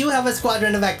 but we do have a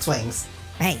squadron of X-Wings.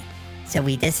 Right. So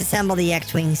we disassemble the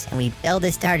X-Wings and we build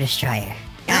a Star Destroyer.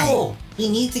 Got it. No! We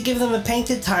need to give them a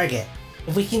painted target.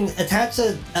 If we can attach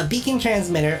a beacon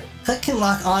transmitter, Click can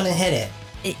lock on and hit it.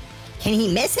 Can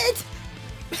he miss it?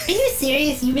 Are you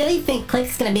serious? You really think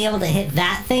Click's gonna be able to hit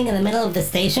that thing in the middle of the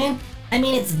station? I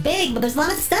mean, it's big, but there's a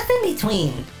lot of stuff in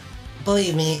between.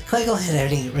 Believe me, Click will hit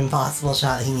every impossible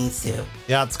shot he needs to.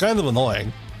 Yeah, it's kind of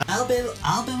annoying. I'll build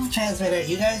the transmitter.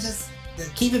 You guys just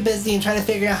keep it busy and try to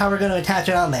figure out how we're going to attach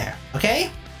it on there.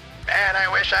 Okay? Man, I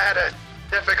wish I had a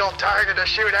difficult target to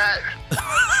shoot at.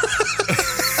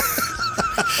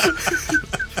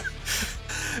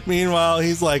 Meanwhile,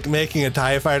 he's like making a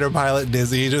TIE fighter pilot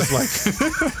dizzy, just like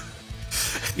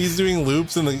he's doing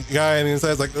loops, and the guy on the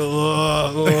inside's like,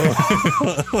 ugh.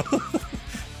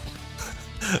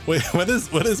 Wait, what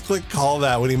does Click call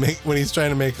that when he's trying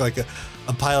to make like a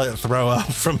pilot throw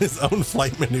up from his own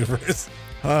flight maneuvers?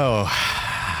 Oh,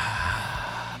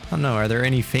 I don't know. Are there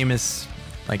any famous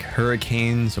like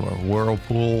hurricanes or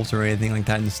whirlpools or anything like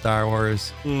that in Star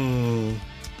Wars? I'm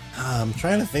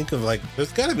trying to think of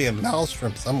there's got to be a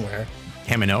maelstrom somewhere.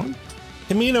 Kamino?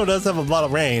 Camino does have a lot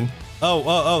of rain.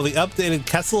 Oh, the updated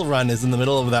Kessel Run is in the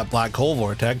middle of that black hole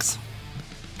vortex.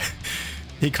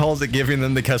 He calls it giving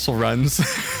them the Kessel runs.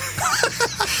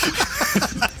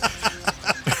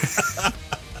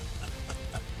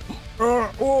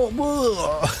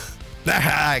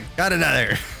 Got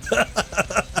another.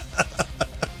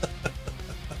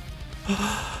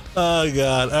 Oh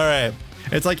god. All right.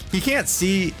 It's like he can't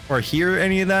see or hear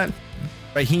any of that,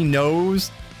 but he knows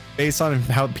based on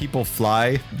how people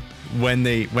fly when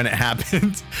it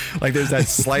happens. Like there's that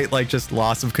slight just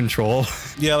loss of control.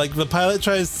 Yeah, like the pilot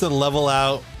tries to level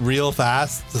out real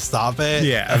fast to stop it.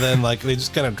 Yeah. And then they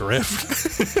just kind of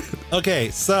drift. Okay,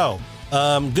 so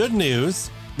good news.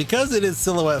 Because it is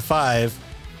Silhouette 5,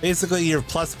 basically your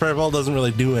plus purple doesn't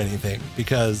really do anything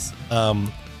because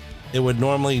it would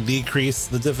normally decrease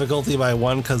the difficulty by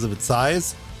 1 because of its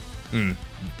size.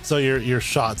 So your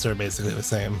shots are basically the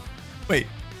same. Wait,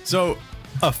 so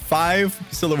a 5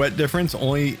 silhouette difference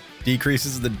only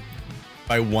decreases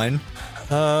by 1?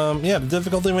 Yeah, the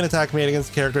difficulty when attack made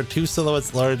against a character 2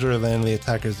 silhouettes larger than the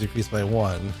attacker's decreased by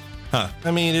 1. Huh.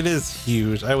 I mean, it is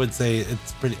huge. I would say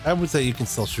it's pretty. I would say you can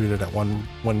still shoot it at one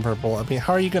purple. I mean,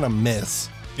 how are you gonna miss?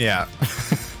 Yeah.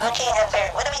 Okay,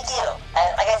 Hunter, what do we do?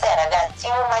 Like I said, I've got 2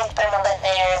 light thermal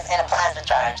detonators and a plasma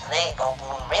charge. They go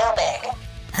real big.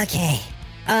 Okay.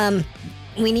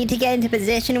 We need to get into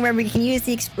position where we can use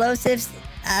the explosives,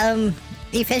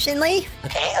 efficiently.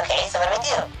 Okay, so what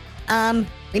do?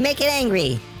 We make it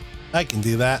angry. I can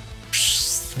do that.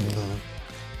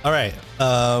 All right.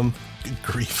 Good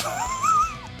grief.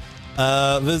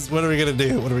 What are we gonna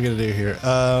do? What are we gonna do here?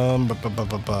 I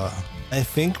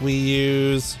think we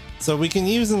use. So we can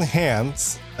use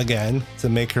enhance again to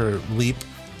make her leap.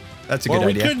 That's a good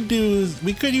idea.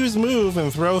 We could use move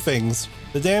and throw things.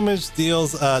 The damage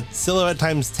deals silhouette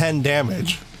times 10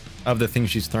 damage. Of the thing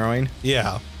she's throwing?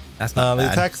 Yeah. That's not the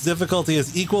bad. attack's difficulty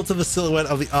is equal to the silhouette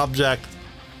of the object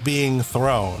being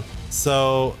thrown.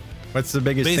 So What's the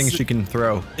biggest thing she can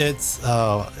throw? it's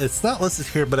not listed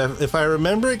here, but if I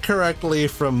remember it correctly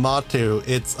from Matu,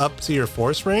 it's up to your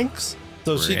force ranks.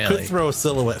 So she could Really? throw a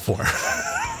silhouette for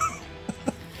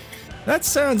her. That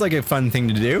sounds like a fun thing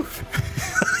to do.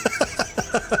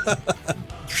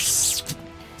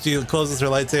 She closes her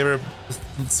lightsaber,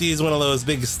 sees one of those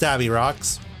big stabby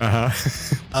rocks.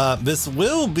 Uh-huh. This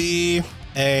will be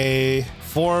a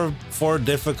 4 4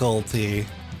 difficulty,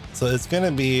 so it's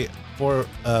gonna be for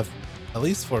at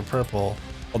least 4 purple.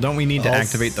 Well, don't we need to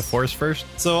activate the force first?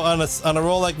 So on a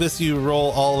roll like this, you roll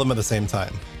all of them at the same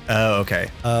time. Oh, okay.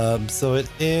 So it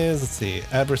is, let's see,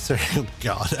 adversary, oh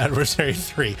God, adversary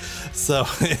 3. So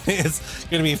it is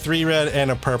going to be 3 red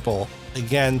and a purple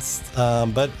against,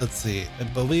 but let's see, I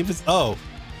believe it's, oh,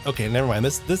 okay, never mind.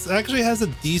 This actually has a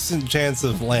decent chance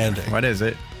of landing. What is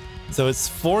it? So it's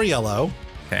 4 yellow,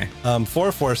 Okay.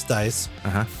 4 force dice,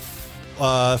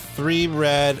 Uh-huh. 3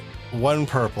 red, 1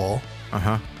 purple.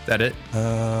 Uh-huh. Is that it?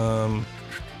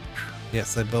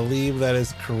 Yes, I believe that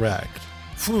is correct.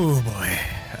 Oh, boy.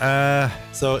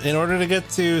 So in order to get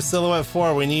to Silhouette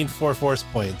 4, we need 4 force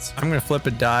points. I'm going to flip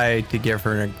a die to give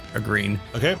her a green.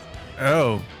 Okay.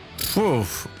 Oh. Phew.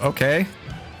 Okay.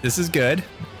 This is good.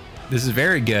 This is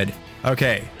very good.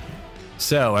 Okay.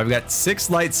 So I've got 6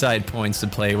 light side points to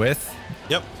play with.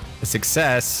 Yep. A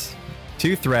success,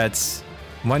 2 threats,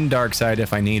 1 dark side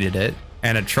if I needed it,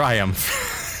 and a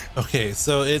triumph. Okay,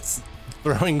 so it's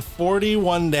throwing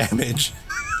 41 damage.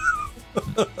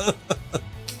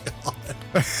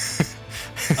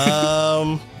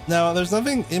 Now there's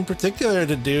nothing in particular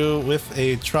to do with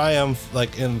a triumph,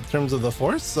 like in terms of the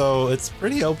force, so it's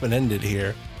pretty open-ended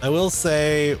here. I will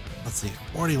say, let's see,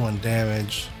 41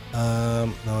 damage.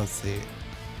 No, let's see,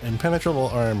 impenetrable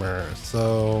armor,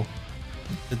 so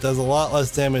it does a lot less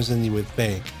damage than you would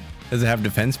think. Does it have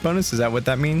defense bonus? Is that what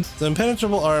that means? So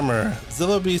impenetrable armor,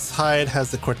 Zillowbeast's hide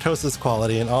has the cortosis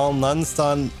quality, and all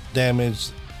non-stun damage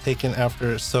taken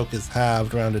after soak is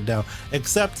halved, rounded down.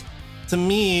 Except, to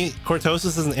me,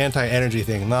 cortosis is an anti-energy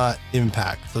thing, not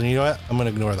impact. So you know what? I'm gonna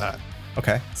ignore that.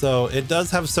 Okay. So it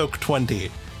does have soak 20,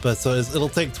 but so it'll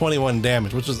take 21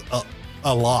 damage, which is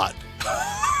a lot.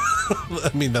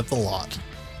 I mean, that's a lot.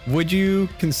 Would you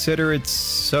consider it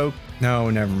soak?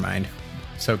 No, never mind.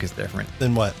 Soak is different.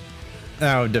 Then what?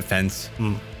 Oh, defense.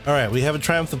 All right, we have a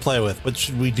triumph to play with. What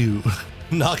should we do?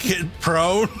 Knock it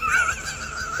prone?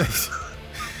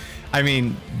 I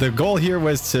mean, the goal here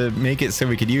was to make it so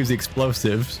we could use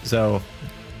explosives, so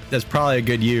that's probably a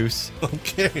good use.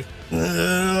 Okay.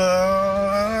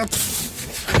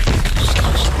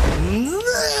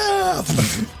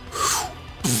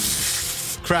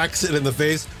 Cracks it in the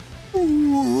face.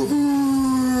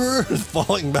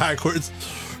 Falling backwards.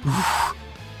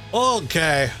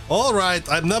 Okay. All right.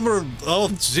 I've never. Oh,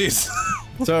 jeez.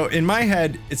 So in my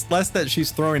head, it's less that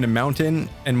she's throwing a mountain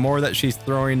and more that she's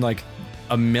throwing like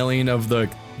a million of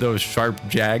those sharp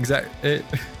jags at it.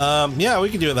 Yeah, we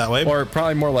can do it that way. Or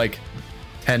probably more like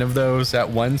 10 of those at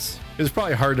once. It's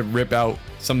probably hard to rip out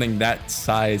something that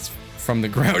size from the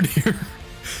ground here.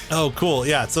 Oh, cool.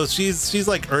 Yeah. So she's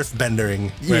like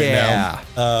earthbendering right now.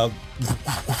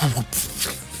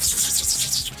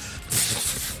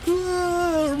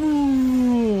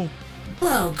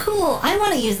 Whoa, cool. I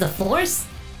want to use the force.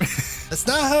 That's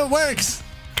not how it works.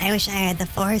 I wish I had the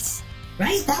force.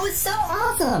 Right? That was so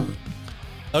awesome.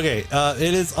 Okay,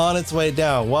 it is on its way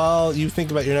down. While you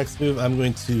think about your next move, I'm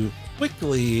going to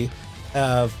quickly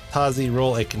have Tazi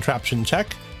roll a contraption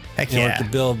check Heck in yeah. order to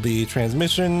build the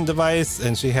transmission device,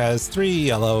 and she has 3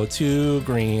 yellow, 2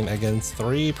 green against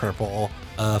 3 purple.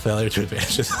 Failure to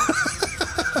advantages.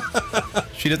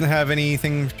 She doesn't have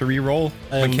anything to re-roll.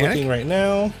 I'm Mechanic? looking right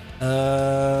now.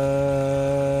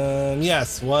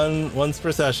 Yes, once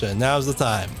per session. Now's the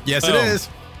time. Yes, Boom. it is.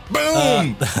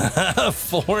 Boom!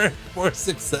 4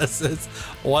 successes,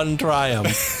 1 triumph.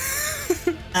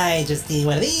 I just need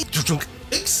one of these.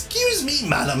 Excuse me,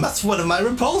 madam, that's one of my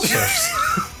repulsors.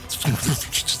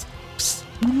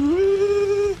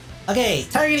 Okay,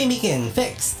 targeting beacon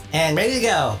fixed and ready to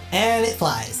go, and it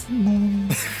flies.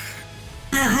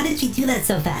 Wow, how did you do that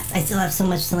so fast? I still have so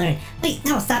much to learn. Wait,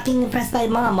 no, stop being impressed by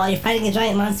Mom while you're fighting a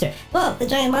giant monster. Whoa, the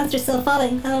giant monster's still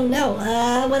falling. Oh no,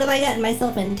 what have I gotten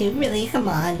myself into? Really, come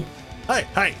on.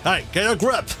 Hey, get a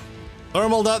grip.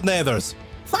 Thermal detonators.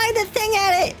 Fly the thing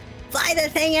at it! Fly the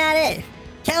thing at it!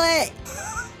 Kill it!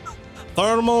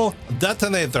 Thermal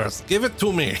detonators. Give it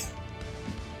to me.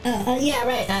 Yeah,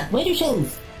 right, wait your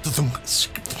shins.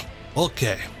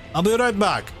 Okay, I'll be right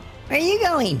back. Where are you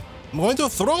going? I'm going to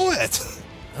throw it.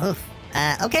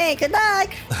 Okay, good luck!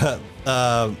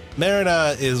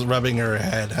 Marina is rubbing her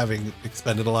head, having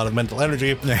expended a lot of mental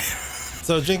energy.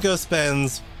 So Jinko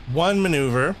spends 1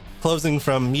 maneuver, closing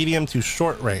from medium to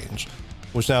short range,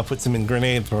 which now puts him in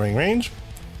grenade throwing range.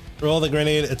 Roll the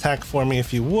grenade attack for me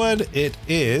if you would. It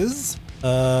is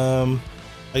a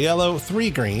yellow,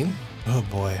 3 green. Oh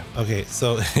boy. Okay,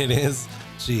 so it is.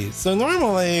 Geez. So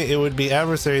normally it would be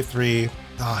adversary 3.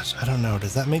 Gosh, I don't know.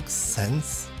 Does that make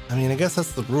sense? I mean, I guess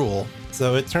that's the rule.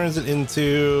 So it turns it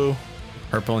into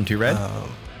Purple and 2 red?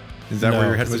 Is that where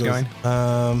your head was going?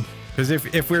 Um, Because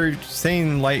if we're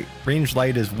saying range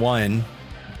light is 1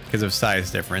 because of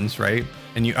size difference, right?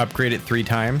 And you upgrade it 3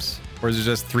 times, or is it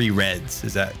just 3 reds?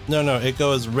 Is that? no, it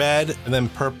goes red and then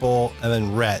purple and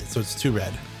then red. So it's 2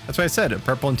 red. That's what I said. A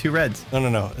purple and 2 reds.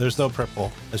 No. There's no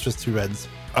purple. It's just 2 reds.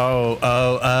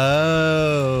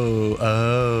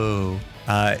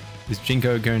 Is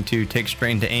Jinko going to take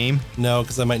strain to aim? No,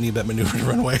 because I might need that maneuver to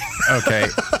run away. Okay.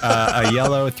 A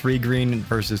yellow, 3 green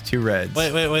versus 2 reds.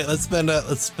 Wait. Let's spend a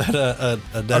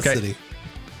destiny. Okay.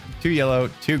 2 yellow,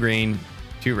 2 green,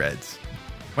 2 reds.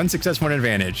 1 success, 1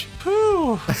 advantage.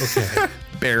 Whew. Okay.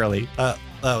 Barely. That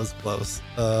was close.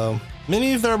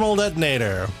 Mini thermal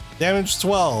detonator. Damage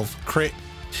 12. Crit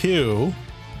 2.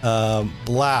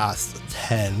 Blast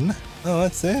 10. Oh,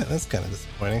 that's it. That's kind of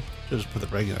disappointing. Should just put the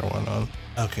regular one on.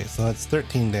 Okay, so that's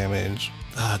 13 damage.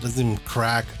 It doesn't even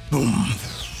crack. Boom.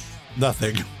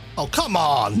 Nothing. Oh, come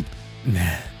on.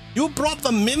 You brought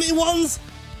the mini ones?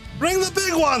 Bring the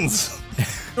big ones.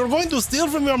 You're going to steal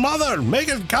from your mother. Make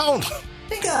it count.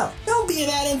 Jinko, don't be a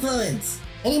bad influence.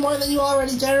 Any more than you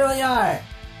already generally are.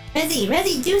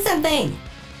 Rezzy, do something.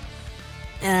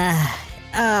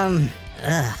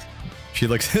 She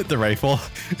looks at the rifle,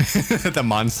 the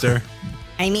monster.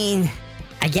 I mean,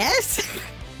 I guess?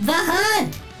 The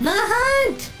hunt.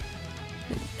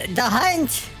 The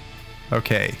hunt!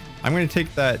 Okay, I'm going to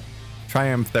take that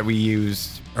triumph that we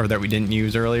used, or that we didn't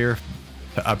use earlier,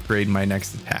 to upgrade my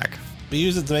next attack. We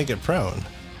use it to make it prone.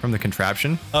 From the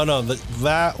contraption? Oh, no,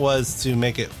 that was to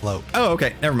make it float. Oh,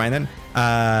 okay, never mind then.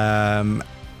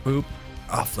 Oop,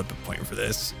 I'll flip a point for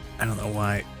this. I don't know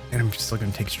why. And I'm still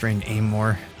going to take strain aim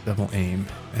more. Double aim,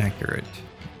 accurate.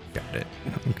 Got it.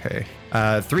 Okay.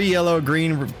 3 yellow,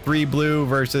 green, 3 blue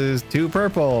versus 2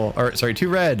 purple. Or, sorry, 2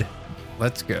 red.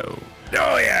 Let's go.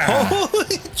 Oh, yeah.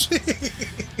 Holy shit.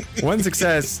 1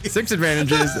 success, 6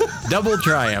 advantages, double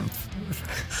triumph.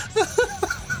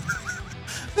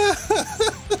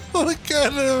 What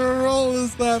kind of a roll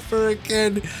is that for a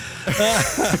kid?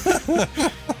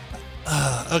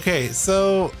 Okay,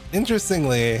 so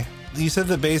interestingly, you said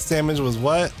the base damage was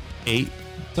what? 8.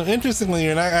 So interestingly,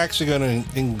 you're not actually going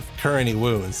to incur any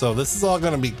wounds. So this is all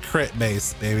going to be crit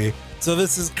based, baby. So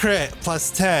this is crit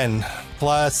plus 10,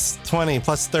 plus 20,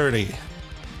 plus 30.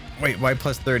 Wait, why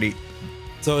plus 30?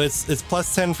 So it's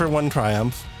plus 10 for 1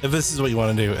 triumph, if this is what you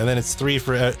want to do, and then it's 3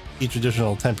 for each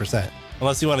additional 10%.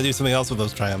 Unless you want to do something else with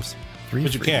those triumphs, 3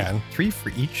 which you for can. 3 for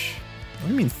each? What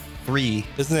do you mean 3?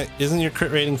 Isn't your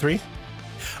crit rating 3?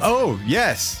 Oh,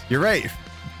 yes, you're right.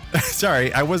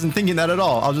 Sorry, I wasn't thinking that at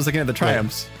all. I was just looking at the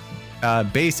triumphs.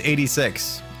 Base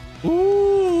 86.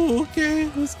 Ooh, okay,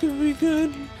 this could be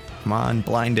good. Come on,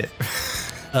 blind it.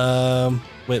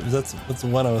 Wait, that's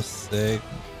 106.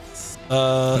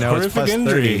 No, it's Horrific plus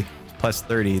injury. 30. Plus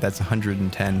 30, that's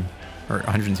 110 or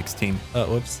 116.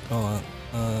 Whoops, hold on.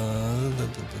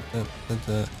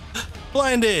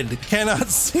 Blinded, cannot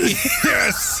see.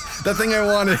 Yes, the thing I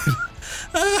wanted.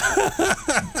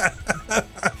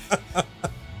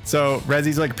 So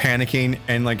Rezzy's like panicking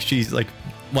and like she's like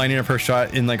lining up her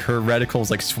shot and like her reticle's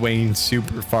like swaying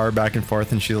super far back and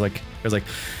forth and she's like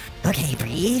Okay,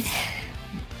 breathe.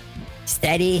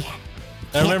 Steady.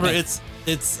 And remember,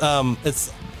 it's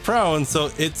prone, so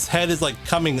its head is like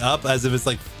coming up as if it's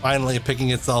like finally picking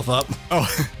itself up. oh.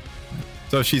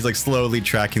 So she's like slowly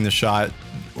tracking the shot.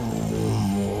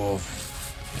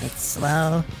 It's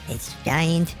slow. It's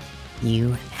giant.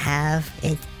 You have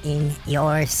it in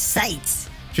your sights.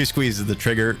 She squeezes the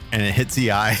trigger and it hits the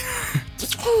eye.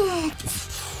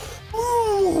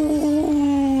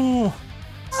 Oh,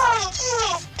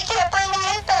 jeez. I can't bring my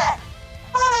head back.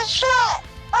 Holy shit.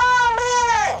 Oh,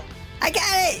 man. I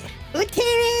got it!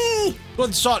 Utini!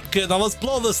 Good shot, kid. Now let's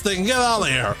blow this thing. Get out of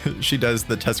here. She does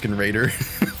the Tusken Raider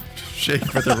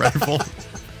shake with her rifle.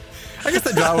 I guess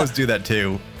the Jawas do that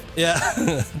too. Yeah.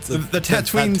 The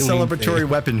Tatooine celebratory thing.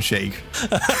 weapon shake.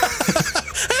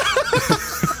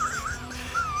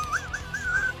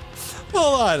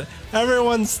 Hold on.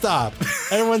 Everyone stop.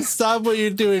 Everyone stop what you're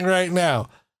doing right now.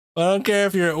 I don't care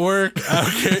if you're at work. I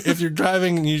don't care if you're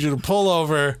driving. I need you to pull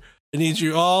over. I need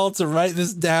you all to write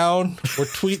this down or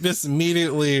tweet this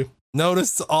immediately.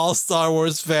 Notice to all Star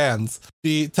Wars fans.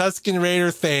 The Tusken Raider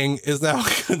thing is now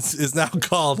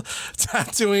called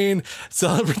Tatooine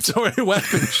Celebratory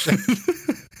Weapon Shake.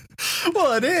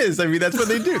 Well, it is. I mean, that's what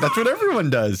they do. That's what everyone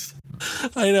does.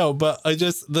 I know, but I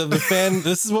just the fan.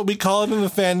 This is what we call it in the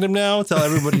fandom now. Tell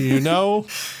everybody you know.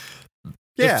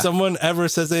 Yeah. If someone ever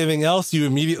says anything else, you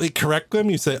immediately correct them.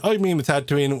 You say, "Oh, you mean the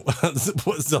Tatooine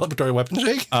celebratory weapon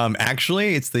shake?"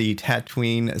 Actually, it's the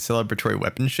Tatooine celebratory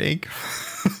weapon shake.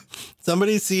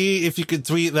 Somebody see if you could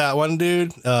tweet that one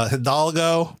dude,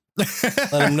 Hidalgo.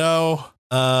 Let him know.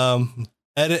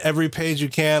 Edit every page you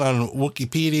can on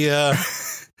Wikipedia.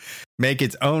 Make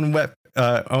its own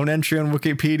own entry on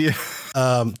Wikipedia.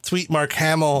 Tweet Mark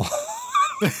Hamill.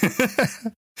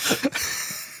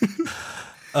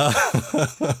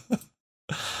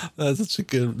 That's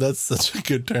such a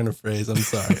good turn of phrase. I'm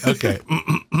sorry. Okay.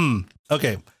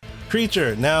 Okay.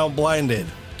 Creature now blinded.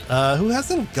 Who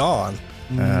hasn't gone?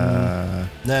 Nena.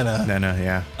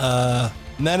 Yeah.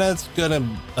 Nena's gonna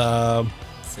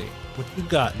let's see. What you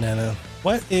got, Nena?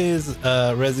 What is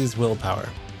Rezi's willpower?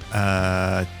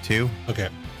 2. Okay.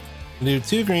 Do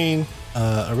 2 green,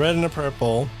 a red and a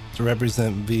purple to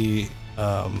represent the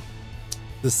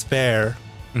despair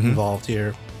involved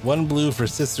here. 1 blue for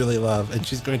sisterly love, and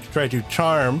she's going to try to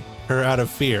charm her out of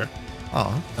fear.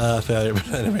 Oh. Failure, but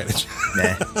an advantage.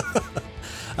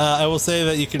 I will say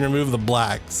that you can remove the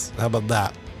blacks. How about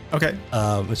that? Okay.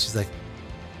 But she's like,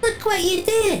 Look what you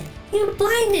did! You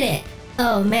blinded it!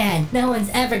 Oh man, no one's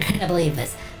ever gonna believe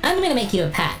this. I'm gonna make you a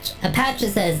patch. A patch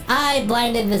that says, I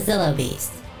blinded Vasillo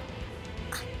Beast.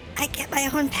 I get my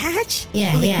own patch?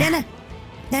 Yeah, Wait, yeah.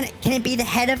 Nana, can it be the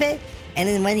head of it? And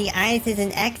then one of the eyes is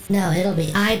an X? No, it'll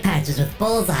be eye patches with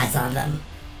bullseyes on them.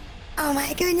 Oh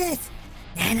my goodness.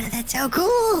 Nana, that's so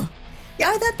cool.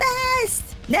 You're the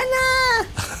best. Nana!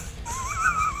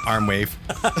 Arm wave.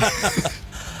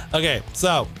 okay,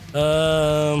 so,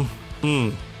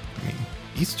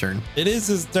 His turn. it is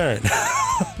his turn.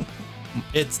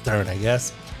 Its turn, I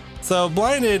guess. So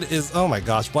blinded is, oh my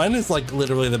gosh, blinded is like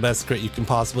literally the best crit you can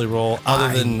possibly roll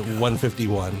other than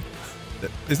 151.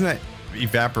 Isn't that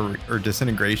evaporate or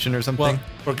disintegration or something?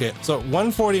 Well, okay, so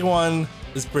 141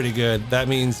 is pretty good. That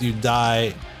means you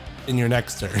die in your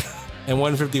next turn. And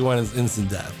 151 is instant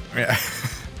death. Yeah.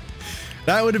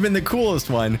 That would have been the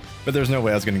coolest one, but there's no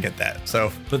way I was going to get that.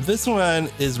 So, but this one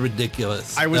is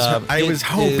ridiculous. I was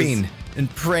hoping and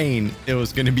praying it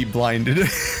was going to be blinded.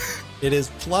 It is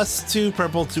 +2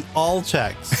 purple to all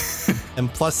checks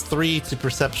and +3 to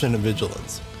perception and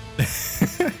vigilance.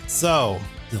 So,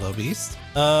 Zillo Beast,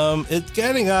 it's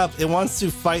getting up. It wants to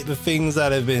fight the things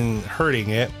that have been hurting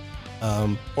it.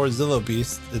 Or Zillo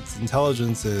Beast, its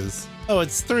intelligence is,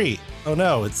 it's 3. Oh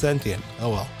no, it's sentient. Oh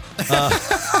well.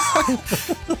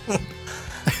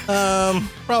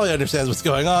 Probably understands what's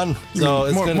going on. So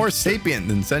it's more sapient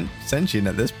than sentient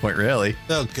at this point, really.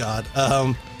 Oh god.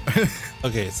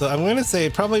 Okay, so I'm going to say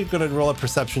probably going to roll a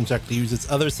perception check to use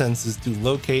its other senses to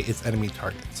locate its enemy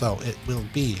target. So it will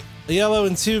be a yellow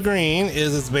and 2 green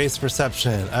is its base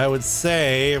perception. I would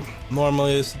say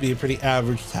normally this would be a pretty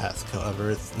average task.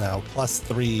 However, it's now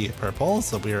 +3 purple,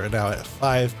 so we are now at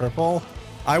 5 purple.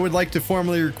 I would like to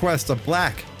formally request a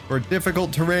black for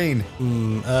difficult terrain.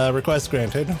 Request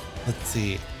granted. Let's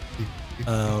see.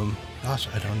 Gosh,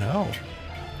 I don't know.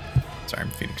 Sorry,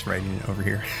 I'm Phoenix writing it over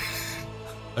here.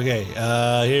 Okay,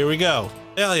 here we go.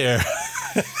 Failure.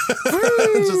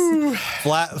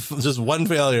 just one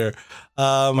failure.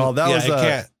 Well, that was I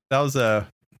can't. That was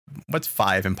what's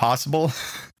 5? Impossible?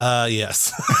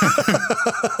 Yes.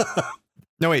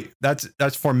 No, wait,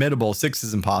 that's formidable. 6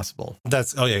 is impossible.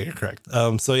 You're correct.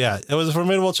 So yeah, it was a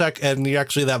formidable check, and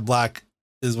actually that black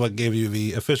is what gave you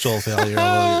the official failure,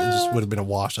 although it just would have been a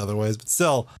wash otherwise. But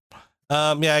still,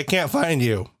 I can't find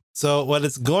you. So what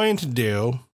it's going to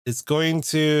do, it's going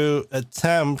to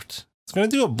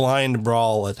do a blind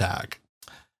brawl attack.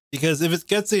 Because if it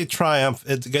gets a triumph,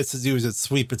 it gets to use its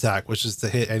sweep attack, which is to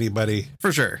hit anybody.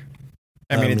 For sure.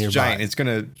 I mean, it's nearby. giant. It's going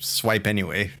to swipe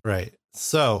anyway. Right.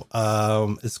 So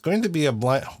it's going to be a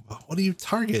blind. What do you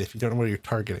target if you don't know where you're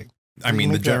targeting? I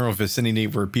mean, the general vicinity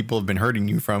where people have been hurting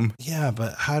you from. Yeah,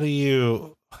 but how do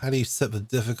you set the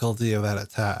difficulty of that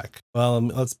attack? Well,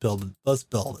 let's build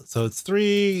it. So it's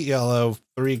 3 yellow,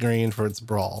 3 green for its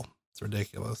brawl. It's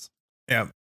ridiculous. Yeah.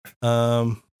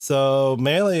 So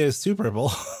melee is 2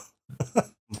 purple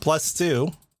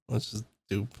 +2. Let's just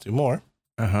do 2 more.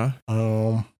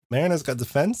 Marina's got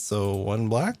defense, so 1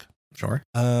 black. Sure.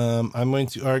 I'm going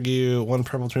to argue 1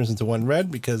 purple turns into 1 red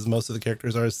because most of the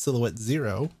characters are silhouette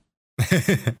 0.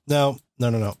 No.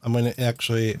 I'm going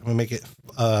to make it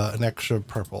an extra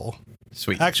purple.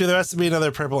 Sweet. Actually, there has to be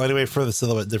another purple anyway for the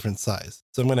silhouette different size.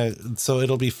 So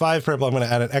it'll be 5 purple. I'm going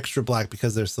to add an extra black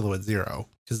because they're silhouette 0.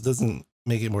 Because it doesn't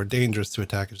make it more dangerous to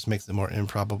attack. It just makes it more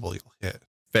improbable you'll hit.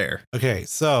 Fair. Okay,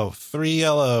 so 3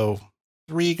 yellow,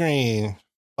 3 green,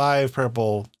 5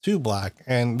 purple, 2 black,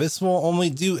 and this will only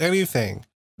do anything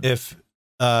if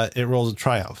it rolls a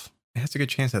triumph. It has a good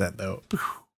chance of that, though.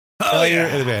 Failure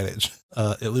advantage.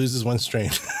 It loses 1 strain.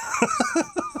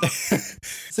 This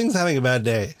thing's having a bad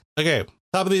day. Okay,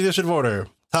 top of the initiative order.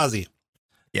 Tazi.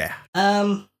 Yeah.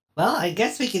 Well, I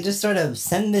guess we could just sort of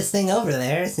send this thing over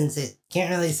there since it can't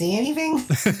really see anything.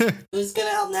 Who's gonna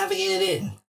help navigate it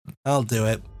in? I'll do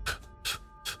it.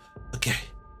 Okay.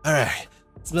 All right.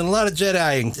 It's been a lot of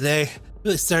Jediing today.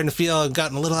 Really starting to feel I've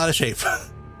gotten a little out of shape.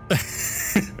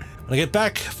 When I get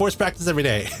back, force practice every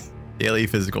day. Daily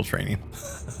physical training.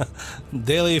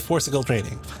 Daily forcical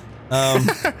training.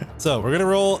 So we're gonna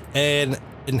roll an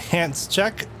enhanced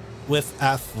check with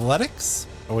athletics.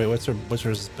 Oh wait, which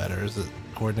is better? Is it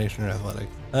coordination or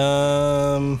athletics?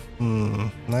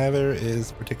 Neither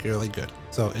is particularly good.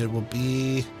 So it will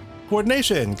be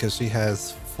coordination because she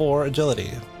has 4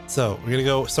 agility. So we're gonna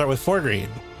go start with 4 green.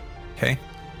 Okay.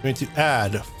 We're going to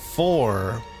add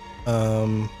 4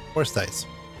 force dice.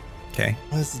 Okay.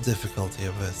 What is the difficulty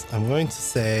of this? I'm going to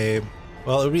say,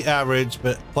 well, it would be average,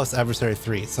 but plus adversary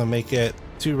 3. So make it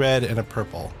 2 red and a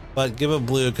purple. But give a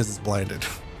blue because it's blinded.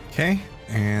 Okay.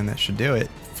 And that should do it.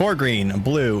 4 green, a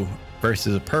blue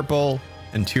versus a purple,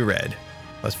 and 2 red.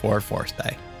 Plus 4 force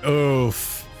die.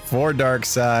 Oof. 4 dark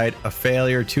side, a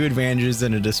failure, 2 advantages,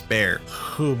 and a despair.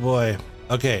 Oh boy.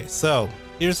 Okay, so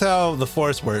here's how the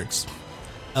force works.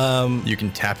 You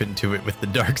can tap into it with the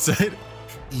dark side.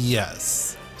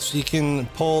 Yes. She can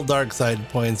pull dark side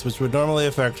points, which would normally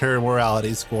affect her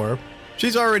morality score.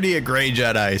 She's already a gray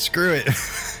Jedi. Screw it.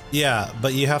 Yeah,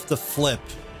 but you have to flip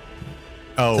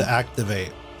Oh, to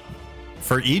activate.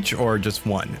 for each or just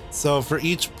one? So for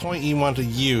each point you want to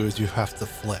use, you have to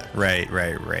flip. Right.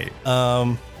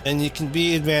 And you can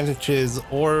be advantages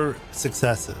or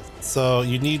successes. So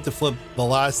you need to flip the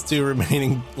last 2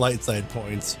 remaining light side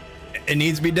points. It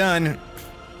needs to be done.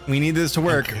 We need this to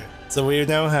work. Okay. So we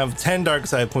now have 10 dark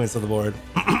side points on the board.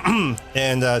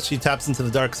 And she taps into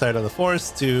the dark side of the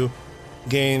force to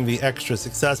gain the extra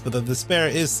success, but the despair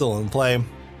is still in play.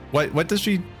 What does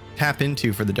she tap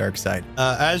into for the dark side?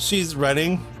 As she's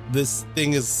running, this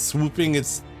thing is swooping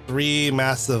its 3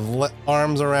 massive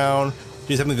arms around.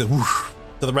 She's having to go whoosh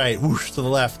to the right, whoosh to the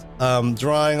left,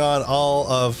 drawing on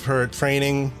all of her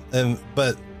training.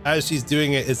 But as she's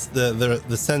doing it, it's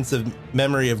the sense of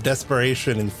memory of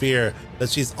desperation and fear that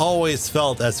she's always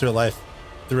felt as her life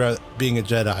throughout being a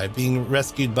Jedi, being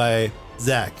rescued by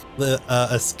Zach,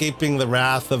 escaping the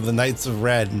wrath of the Knights of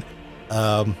Ren,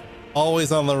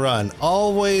 always on the run,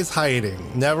 always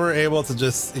hiding, never able to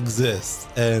just exist.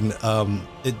 And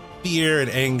fear and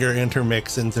anger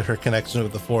intermix into her connection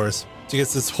with the Force. She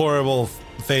gets this horrible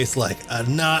face like,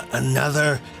 not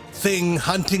another thing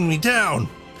hunting me down.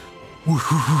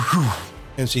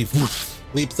 And she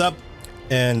leaps up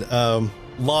and throws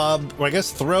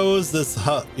this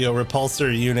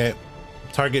repulsor unit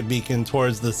target beacon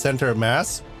towards the center of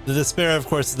mass. The despair, of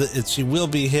course, she will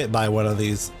be hit by one of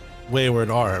these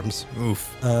wayward arms. Oof.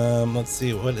 Let's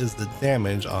see, what is the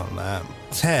damage on that?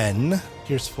 10.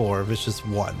 Here's 4, vicious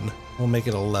 1. We'll make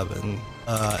it 11.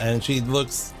 And she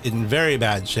looks in very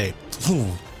bad shape.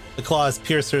 The claws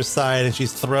pierce her side and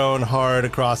she's thrown hard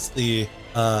across the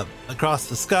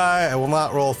sky. I will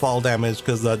not roll fall damage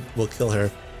because that will kill her.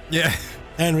 Yeah.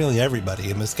 And really everybody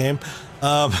in this game.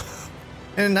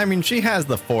 And I mean, she has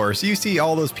the Force. You see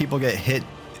all those people get hit,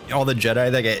 all the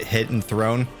Jedi that get hit and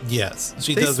thrown. Yes,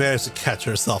 she does manage to catch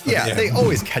herself. Yeah, again. they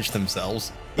always catch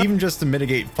themselves, even just to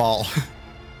mitigate fall.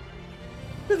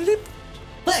 Click,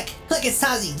 it's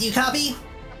Tazi. Do you copy?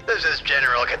 This is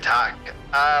General Katak.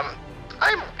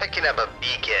 I'm picking up a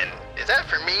beacon. Is that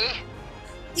for me?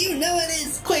 You know it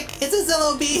is. Quick, it's a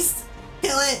Zillo beast.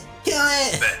 Kill it.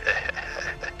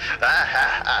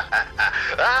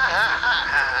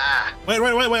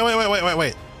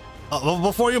 Wait.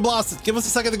 Before you blast it, give us a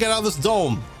second to get out of this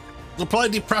dome. It'll probably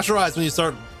depressurize when you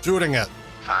start shooting it.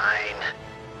 Fine.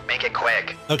 Make it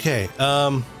quick. Okay,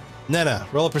 Nena,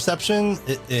 roll a perception.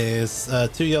 It is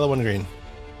 2 yellow, 1 green.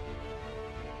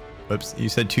 Whoops, you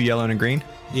said 2 yellow and a green?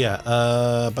 Yeah,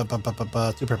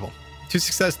 2 purple. 2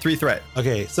 success, 3 threat.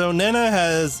 Okay, so Nena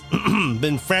has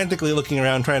been frantically looking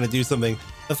around trying to do something.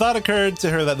 The thought occurred to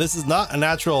her that this is not a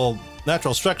natural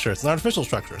structure. It's an artificial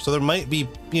structure. So there might be,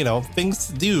 things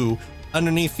to do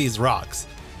underneath these rocks.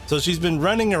 So she's been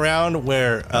running around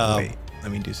where... wait,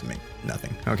 let me do something.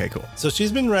 Nothing. Okay, cool. So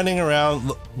she's been running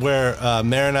around where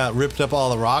Marina ripped up all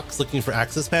the rocks looking for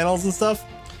access panels and stuff.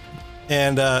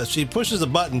 And she pushes a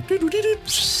button. And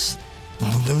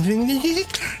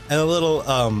a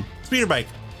little speeder bike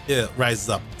rises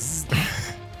up.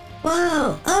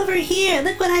 Whoa, over here,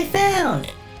 look what I found.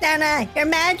 Nana, you're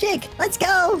magic. Let's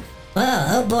go.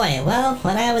 Oh boy. Well,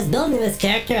 when I was building this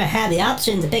character, I had the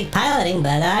option to pick piloting,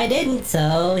 but I didn't,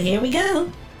 so here we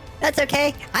go. That's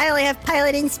okay. I only have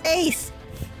pilot in space.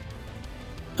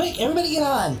 Quick, everybody get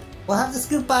on. We'll have to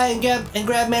scoop by and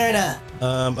grab Marina.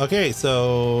 Okay,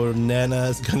 so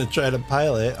Nana's gonna try to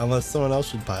pilot, unless someone else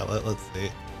should pilot. Let's see.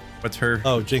 What's her?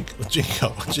 Oh,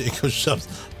 Jinko shoves.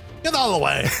 Get out of the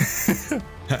way.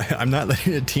 I'm not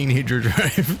letting a teenager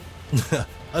drive.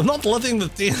 I'm not letting the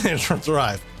teenager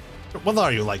drive. What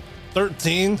are you, like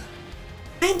 13?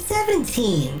 I'm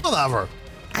 17. Whatever.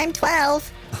 I'm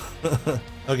 12.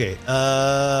 Okay,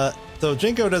 so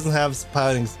Jinko doesn't have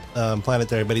piloting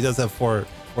planetary, but he does have four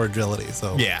agility,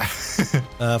 so Yeah.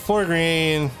 4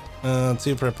 green,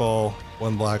 2 purple,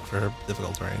 1 black for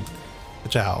difficult terrain.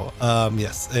 Ciao.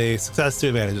 Yes, a success, 2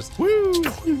 advantages. Woo!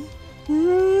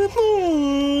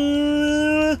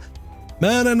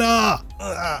 Manana!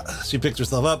 She picks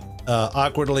herself up,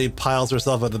 awkwardly piles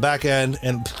herself at the back end,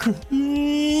 and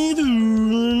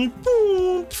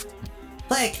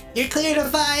Click, you're clear to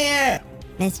fire.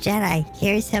 Miss Jedi,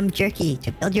 here's some jerky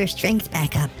to build your strength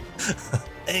back up.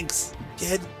 thanks,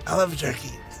 kid. I love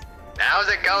jerky. Now's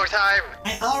it go time?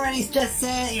 I already just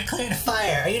said you're clear to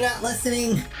fire. Are you not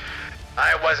listening?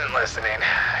 I wasn't listening.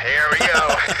 Here we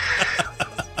go.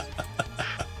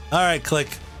 All right, click.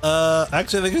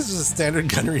 Actually, I think this is a standard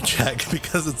gunnery check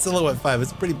because it's silhouette 5.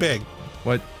 It's pretty big.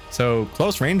 What? So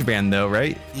close range band though,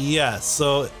 right? Yeah.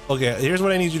 So, okay, here's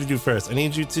what I need you to do first. I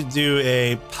need you to do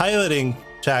a piloting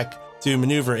check to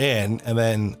maneuver in, and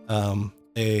then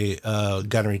a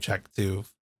gunnery check to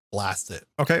blast it.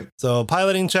 Okay. So,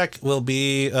 piloting check will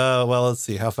be, well, let's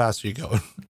see. How fast are you going?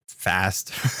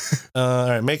 Fast. All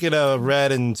right, make it a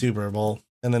red and 2 purple.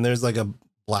 And then there's like a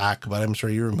black, but I'm sure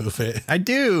you remove it. I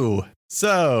do.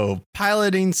 So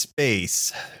piloting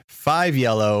space, 5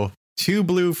 yellow, 2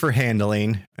 blue for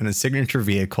handling and a signature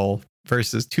vehicle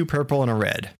versus 2 purple and a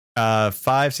red.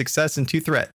 5 success and 2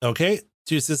 threat. Okay,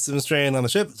 2 systems strain on the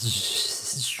ship.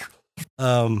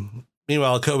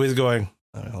 Meanwhile, Kobe's going.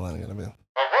 All right, hold on, I gotta be.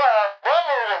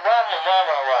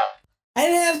 I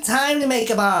didn't have time to make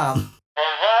a bomb.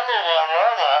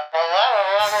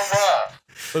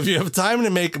 If you have time to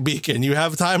make a beacon, you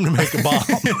have time to make a bomb.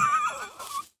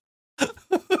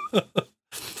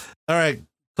 All right,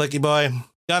 clicky boy.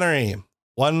 Gunnery.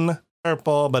 1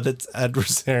 purple, but it's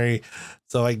adversary.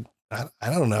 So I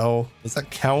don't know. Does that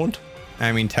count?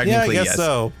 I mean, Yeah, I technically, guess yes.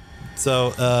 so.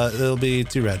 So it'll be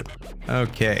 2 red.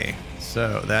 Okay,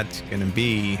 so that's gonna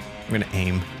be, I'm gonna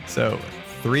aim. So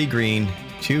 3 green,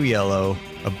 2 yellow,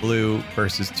 a blue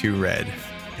versus 2 red.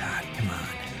 God, come on.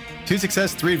 2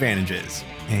 success, 3 advantages.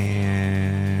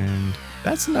 And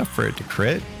that's enough for it to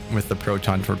crit with the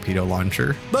proton torpedo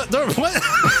launcher. But what?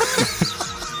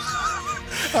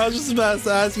 I was just about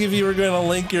to ask if you were going to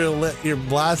link your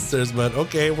blasters, but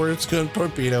okay, we're just going to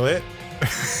torpedo it.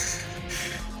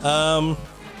 Yeah,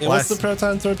 what's the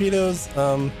proton torpedoes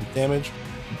damage?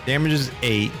 Damage is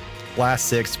 8, blast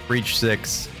 6, breach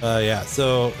 6. Yeah.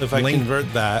 So if I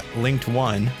convert that, linked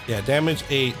 1. yeah, damage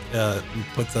 8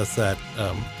 puts us at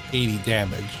 80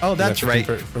 damage. Oh, that's right.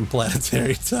 From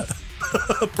planetary to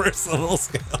personal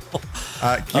scale.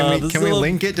 Can we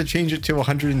link it to change it to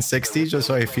 160 just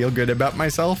so I feel good about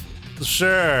myself?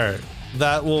 Sure.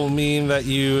 That will mean that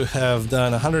you have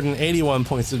done 181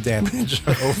 points of damage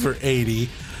over 80.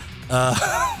 But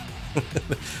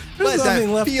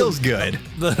that feels good.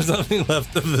 There's nothing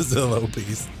left of the Zillow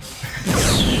piece.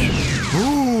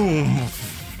 Boom.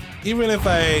 Even if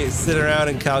I sit around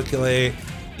and calculate,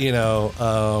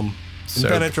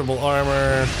 impenetrable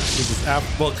armor,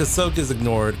 because soak is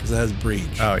ignored because it has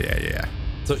breach. Oh, yeah.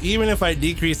 So even if I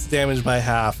decrease the damage by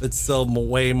half, it's still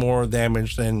way more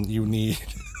damage than you need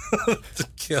to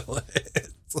kill it.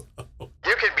 So.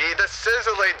 You can be the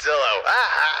sizzling Zillow.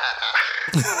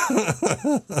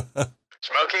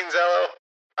 Smoking Zillow?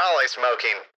 Probably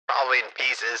smoking. Probably in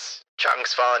pieces.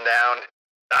 Chunks falling down.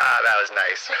 That was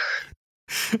nice.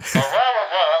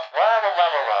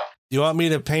 You want me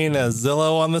to paint a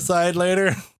Zillow on the side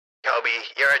later? Kobe,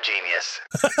 you're a genius.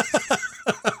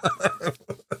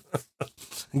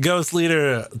 Ghost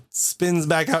Leader spins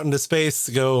back out into space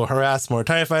to go harass more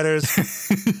TIE fighters.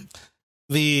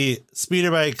 The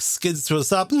speeder bike skids to a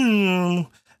stop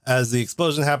as the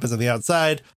explosion happens on the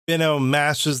outside. Benno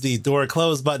mashes the door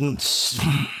close button.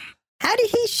 How did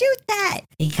he shoot that?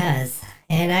 Because,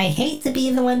 and I hate to be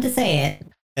the one to say it.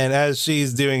 And as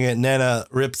she's doing it, Nana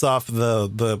rips off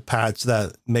the patch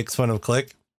that makes fun of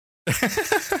Click.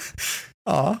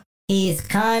 Aw. He's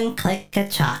con click a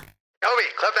chalk. Kobe,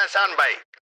 clip that soundbite.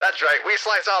 That's right, we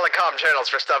slice all the comm channels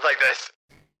for stuff like this.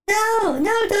 No,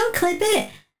 don't clip it.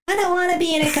 I don't want to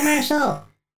be in a commercial.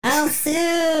 I'll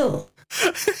sue.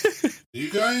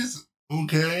 You guys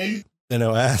okay?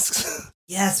 Dino asks.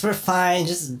 Yes, we're fine.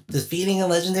 Just defeating a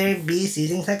legendary beast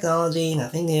using technology.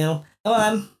 Nothing new. Go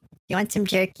on. You want some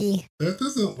jerky? That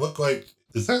doesn't look like.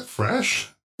 Is that fresh?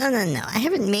 No. I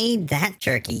haven't made that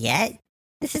jerky yet.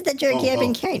 This is the jerky I've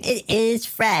been carrying. It is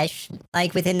fresh,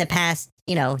 like within the past,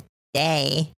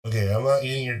 day. Okay, I'm not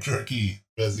eating your jerky,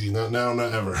 Bessie. Not now,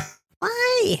 not ever.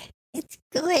 Why? It's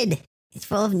good. It's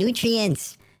full of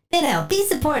nutrients. Minnow, be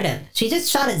supportive. She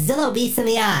just shot a Zillow beast in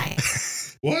the eye.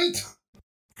 What?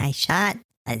 I shot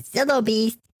a Zillow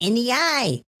beast in the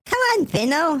eye. Come on,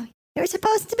 Finno. You're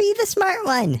supposed to be the smart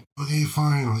one. Okay,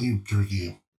 fine. I'll eat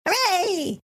jerky.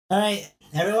 Hooray! All right,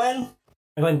 everyone.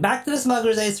 We're going back to the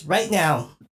Smuggler's Ace right now.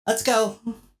 Let's go.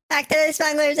 Back to the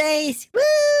Smuggler's Ace. Woo!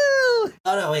 Oh,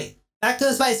 no, wait. Back to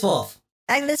the Spice Wolf.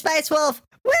 Back to the Spice Wolf.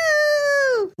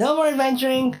 Woo! No more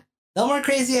adventuring. No more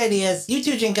crazy ideas. You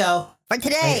too, Jinko. For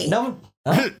today. Wait, no.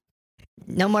 Huh?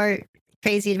 No more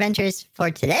crazy adventures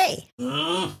for today.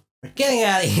 We're getting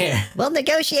out of here. We'll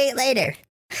negotiate later.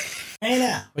 Right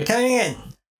now. We're coming in. Very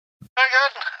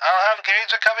good. I'll have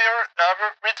Gage cover your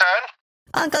return.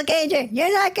 Uncle Gager,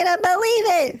 you're not gonna believe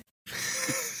it.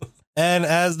 And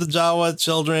as the Jawa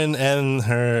children and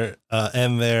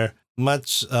their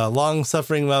much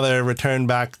long-suffering mother return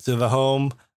back to the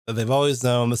home that they've always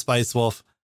known, the Spice Wolf,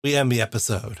 we end the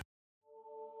episode.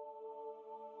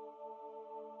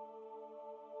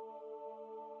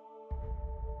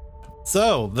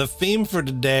 So, the theme for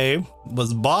today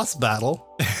was boss battle.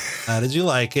 How did you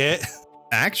like it?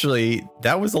 Actually,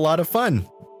 that was a lot of fun.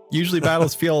 Usually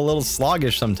battles feel a little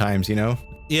sluggish sometimes,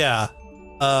 Yeah.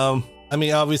 I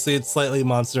mean, obviously it's slightly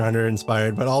Monster Hunter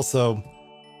inspired, but also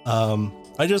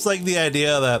I just like the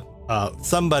idea that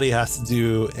somebody has to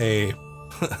do a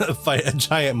fight a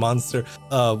giant monster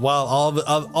while all the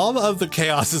other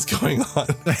chaos is going on.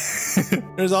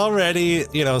 There's already,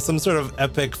 some sort of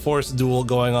epic force duel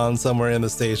going on somewhere in the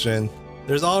station.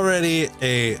 There's already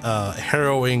a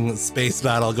harrowing space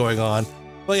battle going on.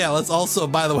 Well, yeah, let's also,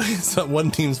 by the way, so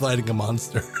one team's fighting a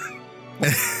monster.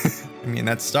 I mean,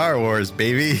 that's Star Wars,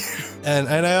 baby. And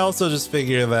I also just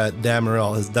figure that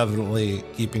Damarel is definitely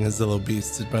keeping his Zillow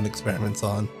Beast to run experiments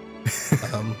on.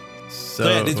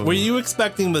 Were you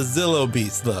expecting the Zillow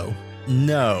Beast, though?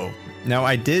 No. Now,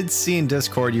 I did see in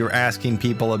Discord you were asking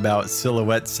people about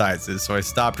silhouette sizes, so I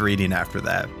stopped reading after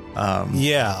that.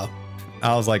 Yeah.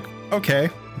 I was like, okay,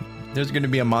 there's going to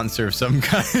be a monster of some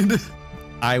kind.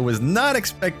 I was not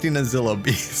expecting a Zillow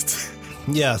Beast.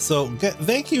 Yeah, so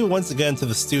thank you once again to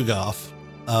the Stugoff,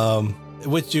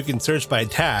 which you can search by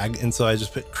tag. And so I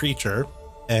just put creature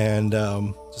and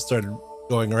just started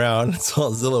going around and saw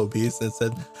Zillow Beast and it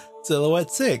said silhouette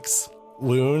 6,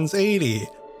 wounds 80,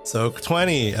 soak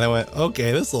 20. And I went,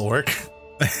 okay, this will work.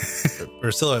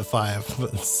 Or silhouette 5,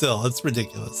 but still, it's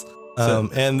ridiculous.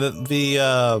 And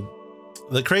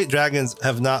the crate dragons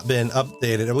have not been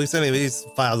updated. At least any of these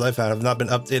files I found have not been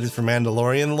updated for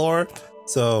Mandalorian lore.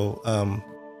 So, and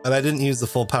I didn't use the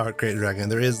full power crate dragon.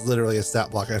 There is literally a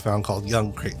stat block I found called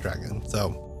Young Crate Dragon.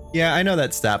 So, yeah, I know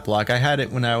that stat block. I had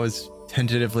it when I was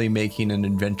tentatively making an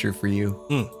adventure for you.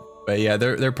 But yeah,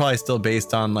 they're probably still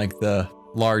based on like the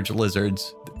large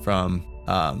lizards from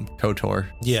KOTOR.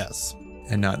 Yes,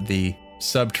 and not the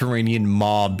subterranean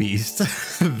maw beast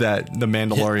that the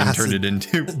Mandalorian turned it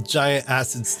into. Giant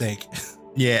acid snake.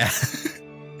 Yeah.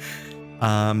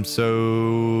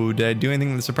 So did I do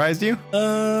anything that surprised you?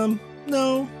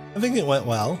 No, I think it went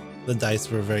well. The dice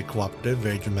were very cooperative,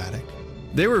 very dramatic.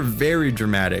 They were very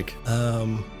dramatic.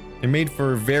 They made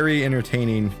for very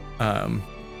entertaining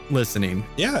listening.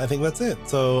 Yeah, I think that's it.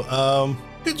 So,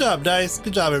 good job, dice.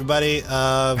 Good job, everybody.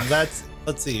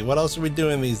 Let's see, what else are we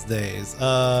doing these days?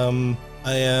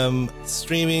 I am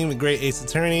streaming The Great Ace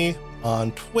Attorney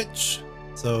on Twitch.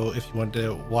 So if you want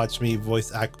to watch me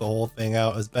voice act the whole thing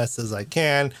out as best as I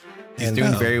can. He's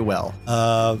doing very well.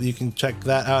 You can check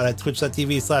that out at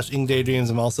twitch.tv/ingdaydreams.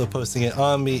 I'm also posting it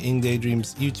on the Ing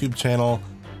Daydreams YouTube channel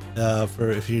for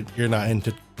if you're not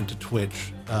into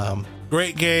Twitch.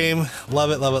 Great game.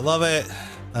 Love it.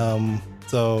 And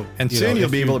soon you'll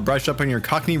be able to brush up on your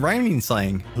Cockney rhyming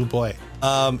slang. Oh boy.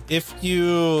 If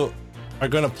you are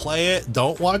going to play it,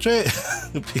 don't watch it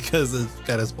because it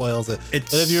kind of spoils it. It's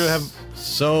but if you have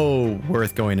so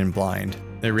worth going in blind.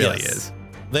 It really is.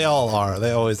 They all are.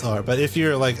 They always are. But if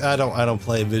you're like, I don't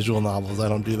play visual novels, I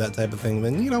don't do that type of thing,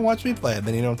 then watch me play it.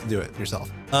 Then you don't have to do it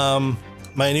yourself.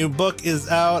 My new book is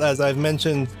out, as I've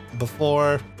mentioned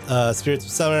before, Spirits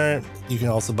of Summer. You can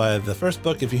also buy the first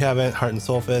book if you haven't, Heart and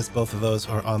Soulfist. Both of those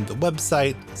are on the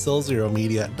website,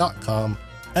 silzeromedia.com,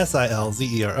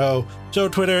 SILZERO. Joe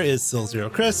Twitter is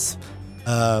SilZeroChris.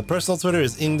 Personal Twitter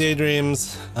is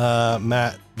IngDaydreams.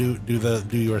 Matt, do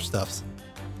your stuffs.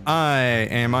 I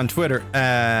am on Twitter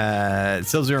at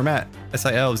SilZeroMatt,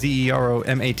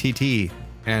 SILZEROMATT,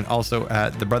 and also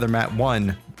at the Brother Matt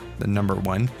 1, the number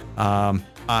 1.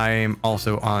 I'm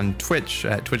also on Twitch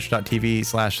at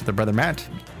twitch.tv/thebrothermatt.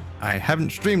 I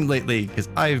haven't streamed lately because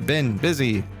I've been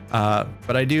busy,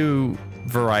 but I do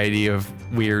variety of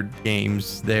weird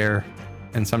games there,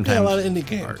 and sometimes a lot of indie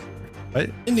games. What?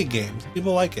 Indie games.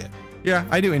 People like it. Yeah,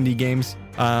 I do indie games.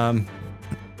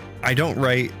 I don't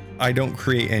write. I don't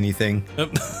create anything.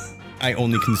 I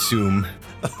only consume.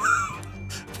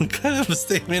 What kind of a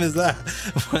statement is that?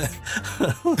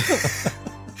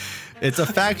 It's a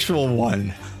factual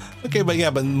one. Okay,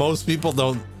 but most people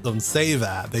don't say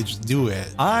that. They just do it.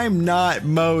 I'm not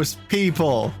most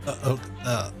people.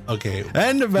 Okay.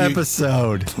 End of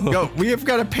episode. Go. We have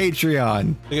got a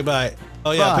Patreon. Okay, bye.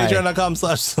 Oh yeah, Bye.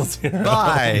 Patreon.com/SilZero.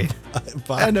 Bye.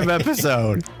 Bye. End of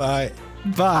episode. Bye.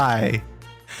 Bye.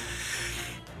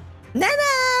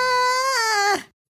 Nana!